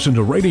people listen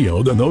to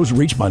radio than those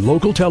reached by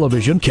local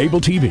television, cable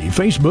TV,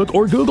 Facebook,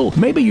 or Google.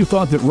 Maybe you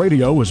thought that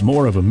radio was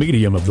more of a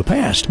medium of the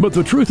past, but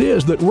the truth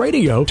is that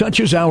radio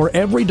touches our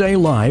everyday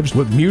lives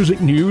with music,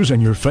 news, and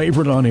your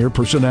favorite on-air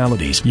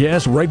personalities.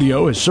 Yes,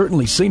 radio has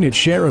certainly seen its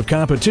share of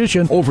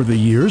competition over the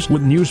years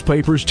with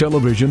newspapers,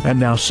 television, and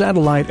now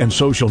satellite and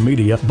social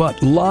media,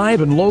 but live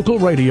and local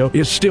radio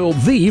is still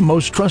the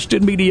most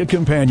trusted media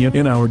companion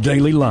in our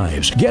daily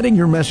lives. Getting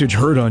your message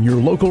heard on your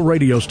local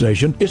radio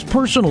station is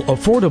personal,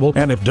 affordable,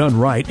 and if done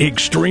right,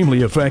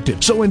 extremely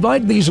effective. So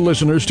invite these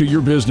listeners to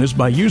your business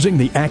by using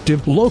the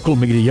active local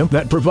medium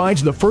that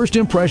provides the first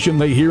impression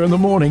they hear in the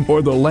morning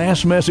or the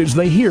last message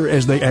they hear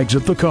as they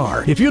exit the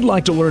car. If you'd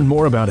like to learn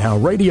more about how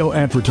radio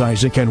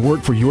advertising can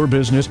work for your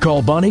business,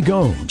 call Bonnie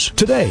Gomes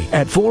today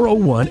at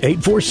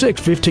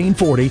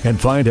 401-846-1540 and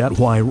find out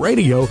why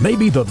radio may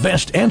be the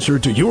best answer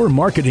to your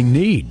marketing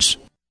needs.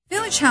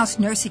 Village House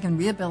Nursing and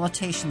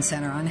Rehabilitation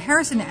Center on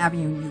Harrison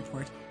Avenue,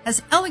 Newport,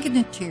 has elegant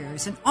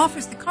interiors and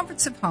offers the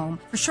comforts of home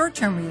for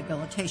short-term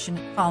rehabilitation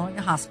following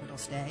a hospital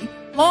stay,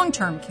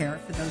 long-term care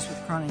for those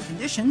with chronic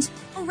conditions,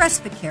 or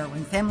respite care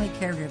when family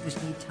caregivers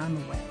need time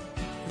away.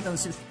 For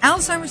those with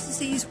Alzheimer's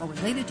disease or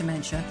related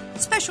dementia,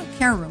 special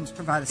care rooms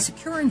provide a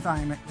secure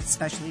environment with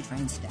specially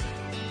trained staff.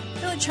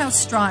 Village House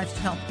strives to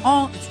help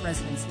all its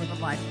residents live a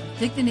life of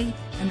dignity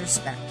and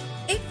respect.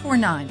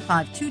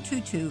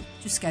 849-5222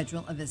 to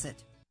schedule a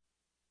visit.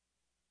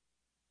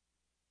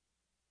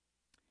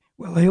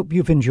 Well, I hope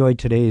you've enjoyed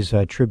today's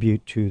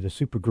tribute to the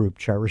supergroup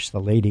Cherish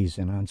the Ladies,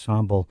 an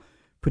ensemble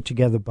put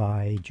together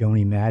by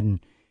Joni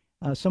Madden.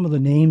 Some of the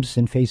names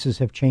and faces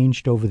have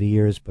changed over the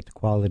years, but the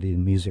quality of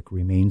the music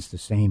remains the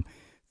same,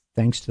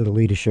 thanks to the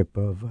leadership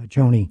of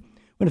Joni.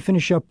 I'm going to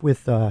finish up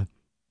with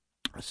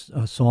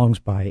songs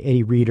by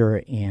Eddie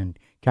Reader and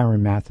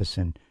Karen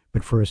Matheson.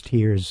 But first,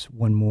 here's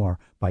one more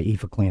by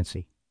Eva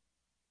Clancy.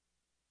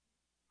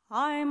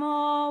 I'm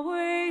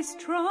always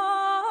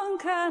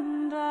drunk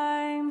and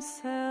I'm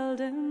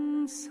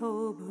seldom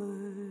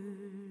sober,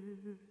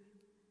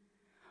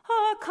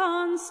 a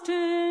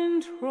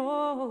constant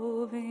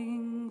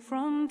roving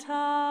from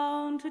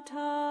town to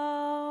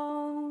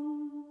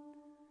town.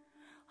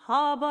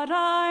 But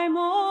I'm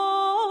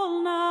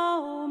old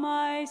now,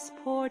 my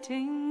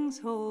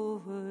sporting's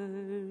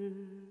over.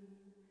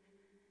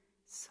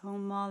 So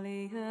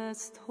Molly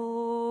Astor,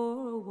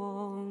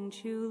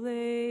 won't you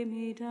lay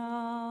me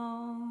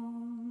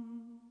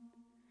down?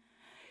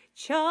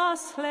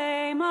 Just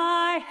lay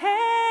my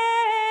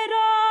head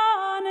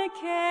on a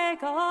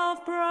keg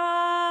of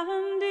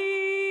brandy.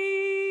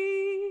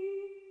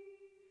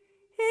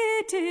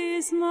 It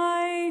is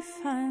my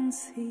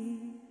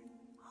fancy,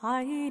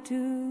 I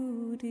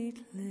do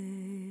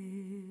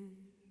declare.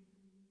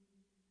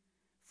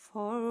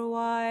 For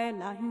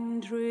while I'm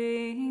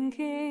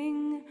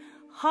drinking,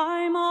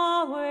 I'm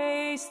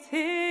always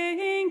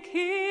thinking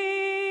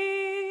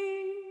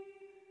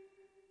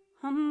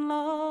on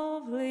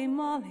lovely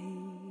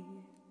Molly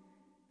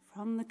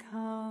from the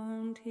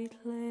County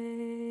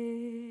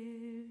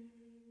Clare.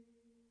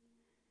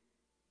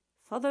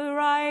 For the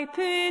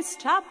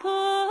ripest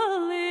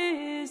apple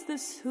is the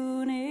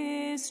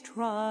soonest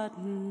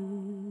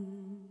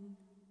trodden,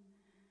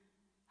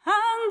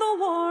 and the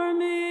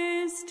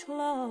warmest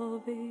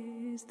love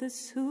is the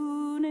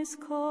soonest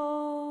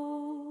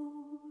cold.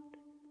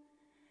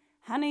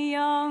 And a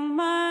young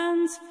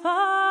man's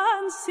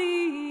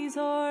fancies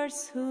are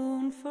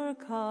soon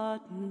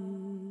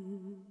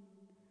forgotten.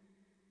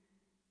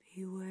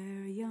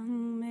 Beware,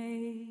 young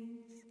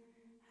maids,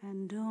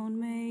 and don't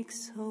make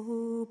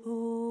so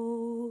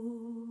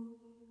bold.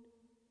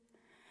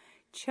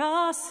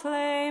 Just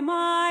lay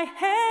my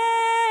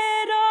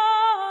head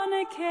on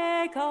a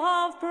keg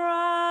of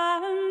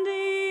brandy.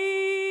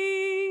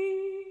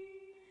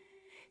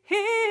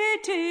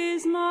 It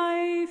is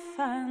my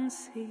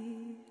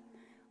fancy,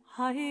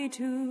 I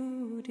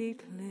do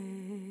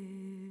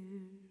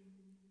declare.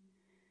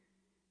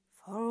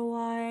 For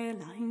while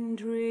I'm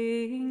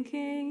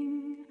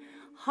drinking,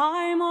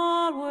 I'm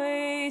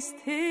always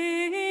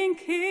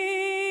thinking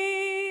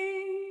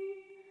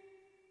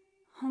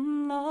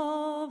on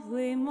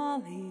lovely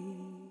Molly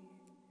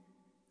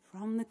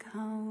from the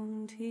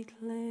County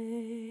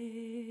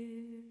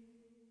Clare.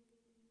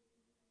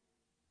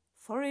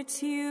 For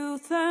its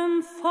youth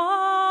and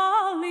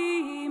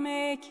folly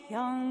make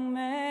young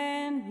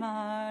men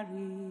marry,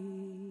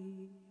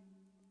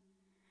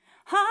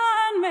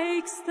 and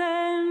makes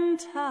them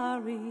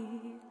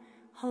tarry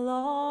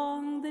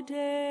along the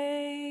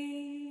day.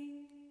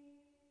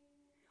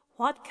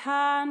 What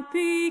can't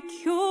be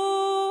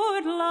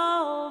cured,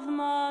 love,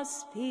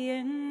 must be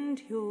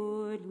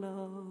endured,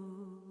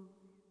 love.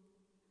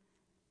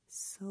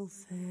 So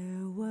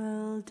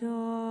farewell,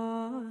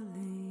 darling,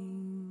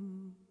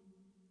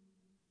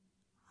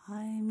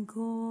 I'm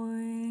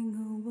going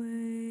away.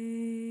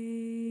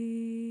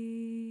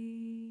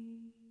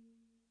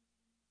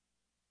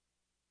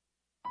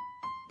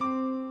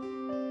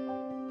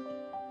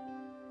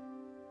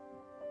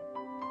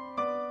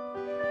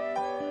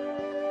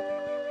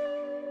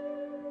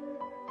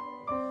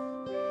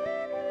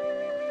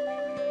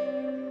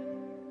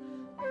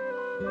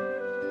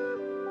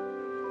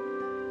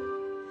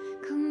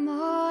 Come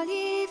all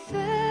ye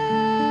fair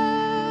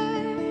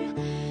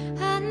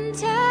and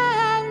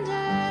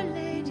tender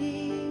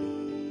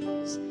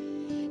ladies,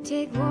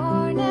 take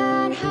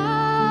warning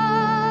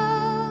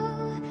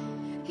how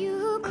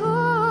you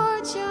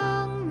court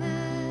young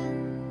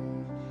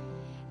men.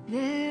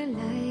 They're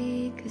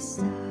like a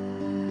star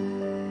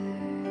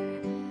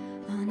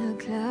on a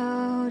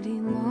cloudy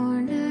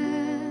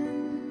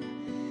morning.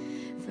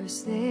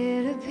 First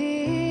they'll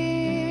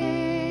appear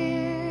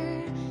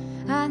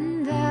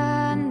and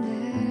then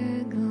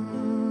they're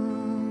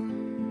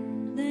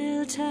gone.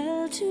 They'll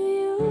tell to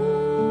you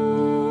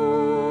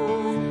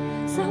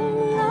some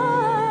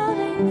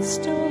loving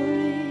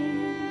story.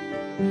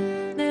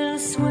 They'll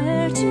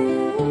swear to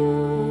you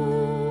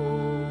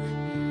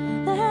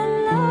their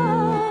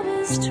love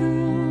is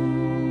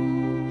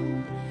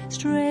true.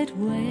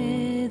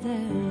 Straightway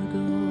they'll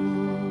go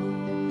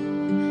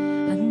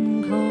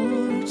and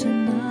court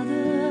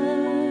another,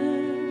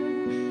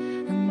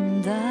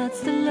 and that's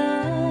the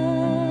love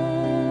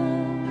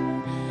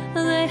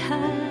they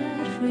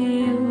had for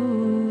you.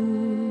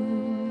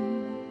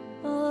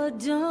 Oh,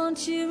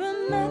 don't you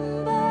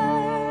remember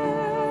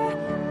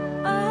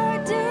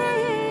our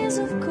days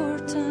of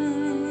courting?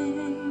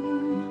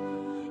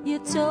 You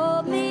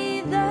told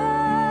me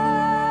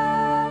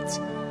that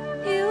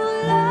you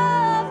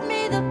loved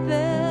me the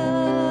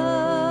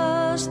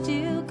best.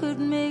 You could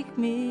make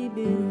me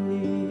believe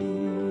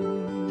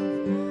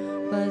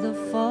by the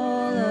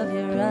fall of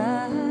your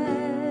eyes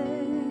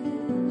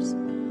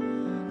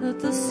that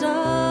the sun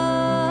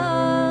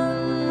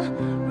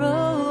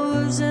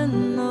rose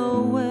in the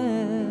west.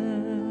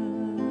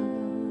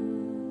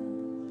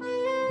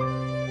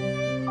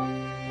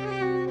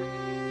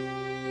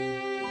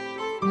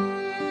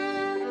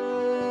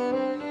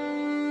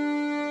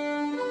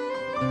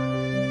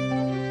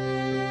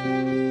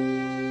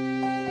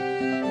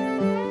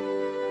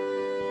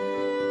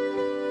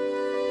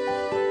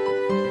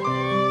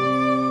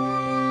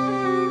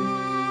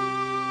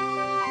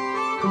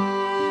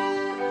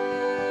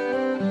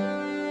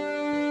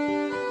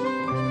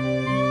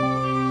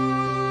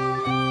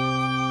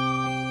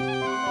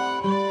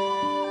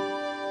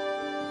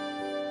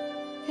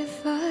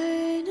 If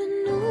I'd have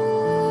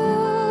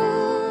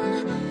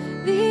known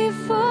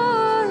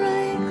before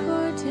I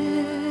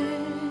courted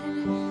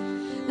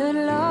that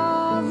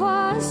love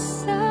was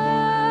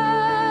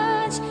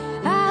such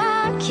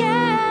a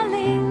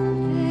killing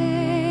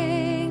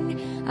thing,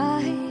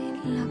 I'd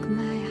lock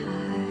my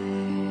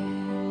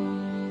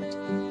heart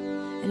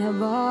in a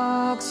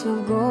box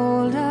of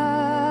golden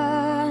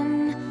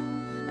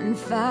and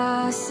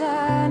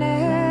fasten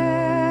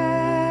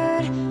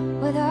it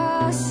with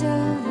a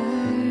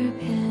silver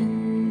pin.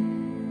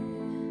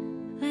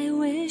 I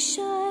wish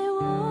I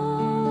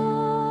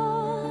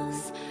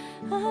was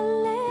a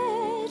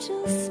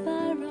little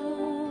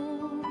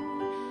sparrow,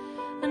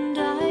 and I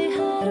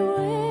had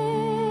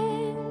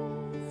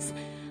wings,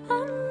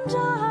 and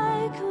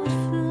I could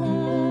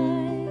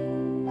fly.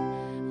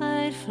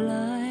 I'd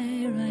fly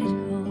right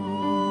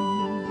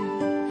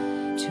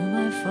home to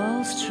my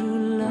false true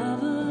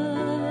lover,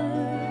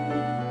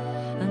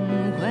 and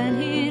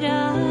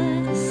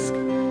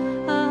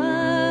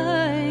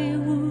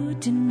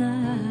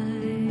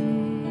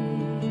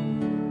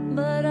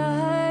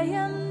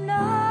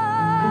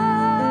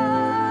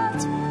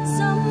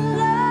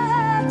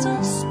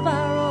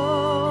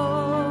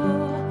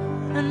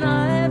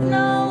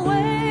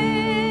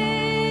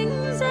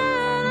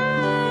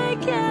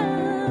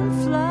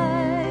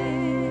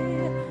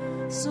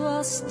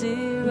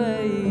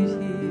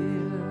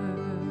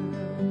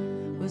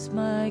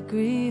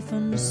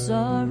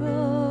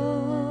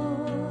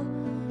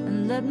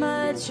let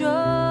my troubles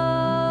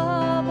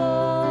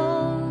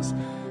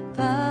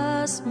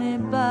pass me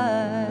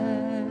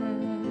by.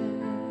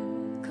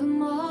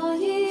 Come all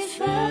ye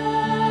fair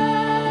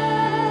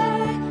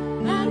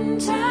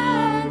and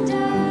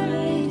tender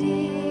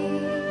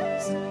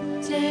ladies,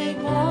 take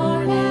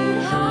warning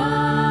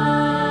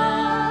how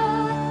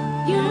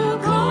you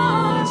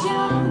court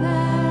young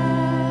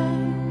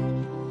men.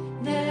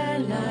 They're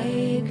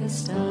like a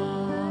star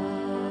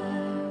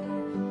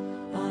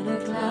on a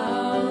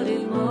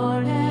cloudy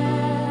morning.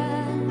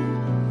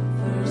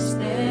 First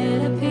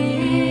they'll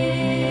appear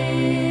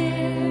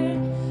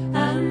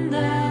and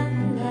then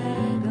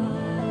they're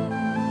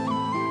gone.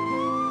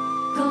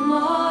 Come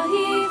all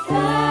ye fair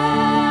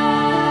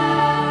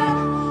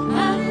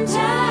and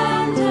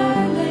tender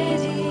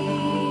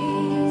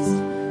ladies,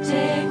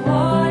 take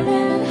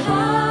warning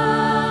how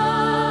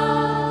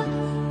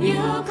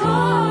you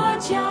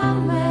court young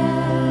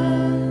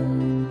men.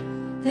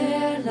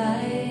 They're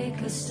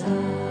like a star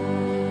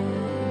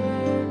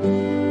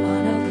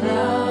on a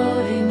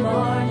cloudy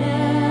morning.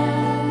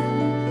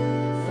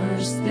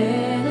 First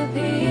they'll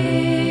appear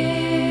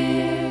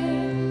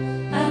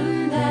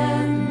and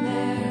then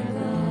they're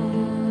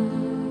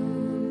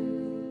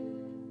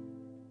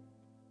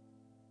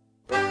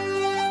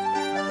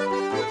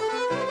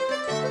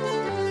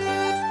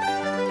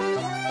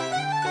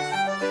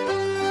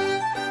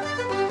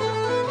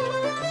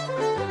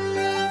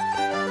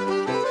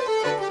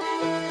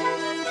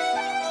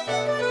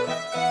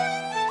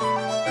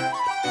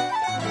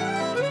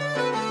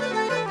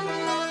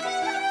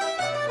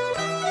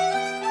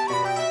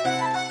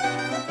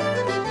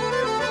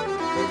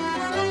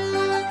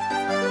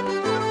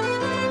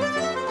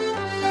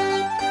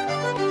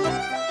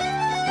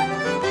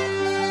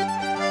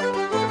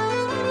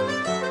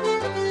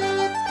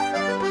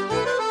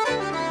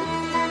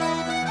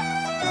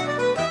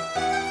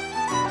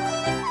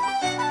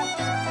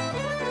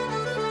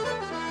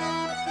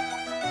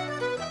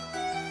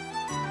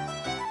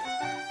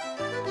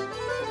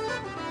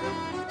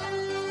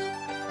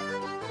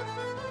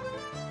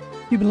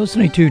You've been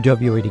listening to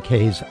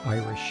WADK's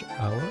Irish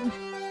Hour.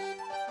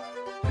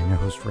 I'm your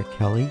host, Rick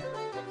Kelly.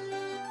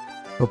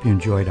 Hope you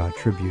enjoyed our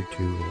tribute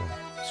to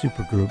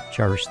supergroup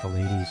Cherish the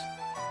Ladies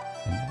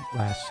and that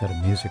last set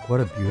of music.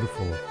 What a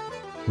beautiful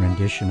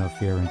rendition of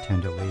Fair and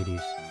Tender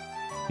Ladies,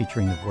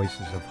 featuring the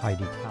voices of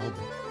Heidi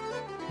Talbot,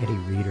 Eddie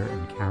Reeder,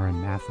 and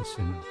Karen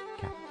Matheson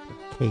of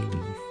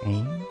Kaylee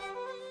fame.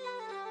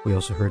 We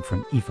also heard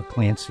from Aoife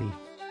Clancy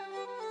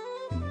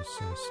in this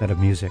set of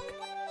music.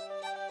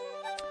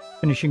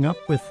 Finishing up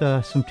with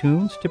some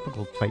tunes,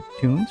 typical type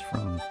tunes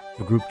from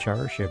the group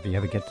Cherish, if you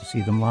ever get to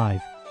see them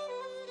live.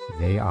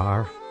 They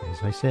are,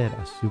 as I said,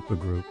 a super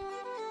group.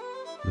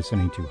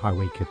 Listening to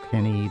Highway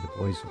Kilkenny, the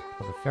Boys of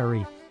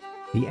Portaferry,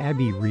 the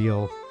Abbey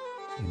Reel,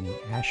 and the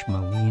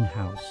Ashmolean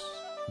House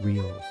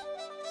Reels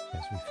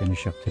as we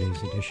finish up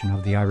today's edition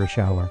of the Irish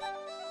Hour.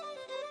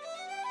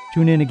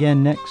 Tune in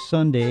again next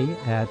Sunday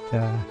at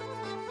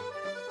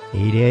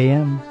 8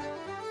 a.m.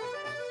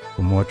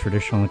 for more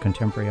traditional and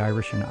contemporary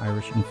Irish and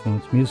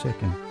Irish-influenced music.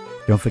 And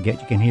don't forget,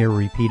 you can hear a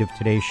repeat of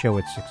today's show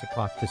at 6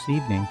 o'clock this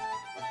evening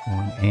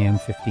on AM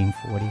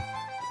 1540,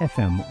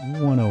 FM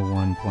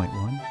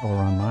 101.1, or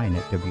online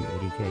at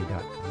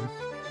WADK.com.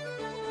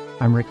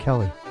 I'm Rick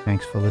Kelly.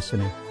 Thanks for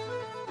listening.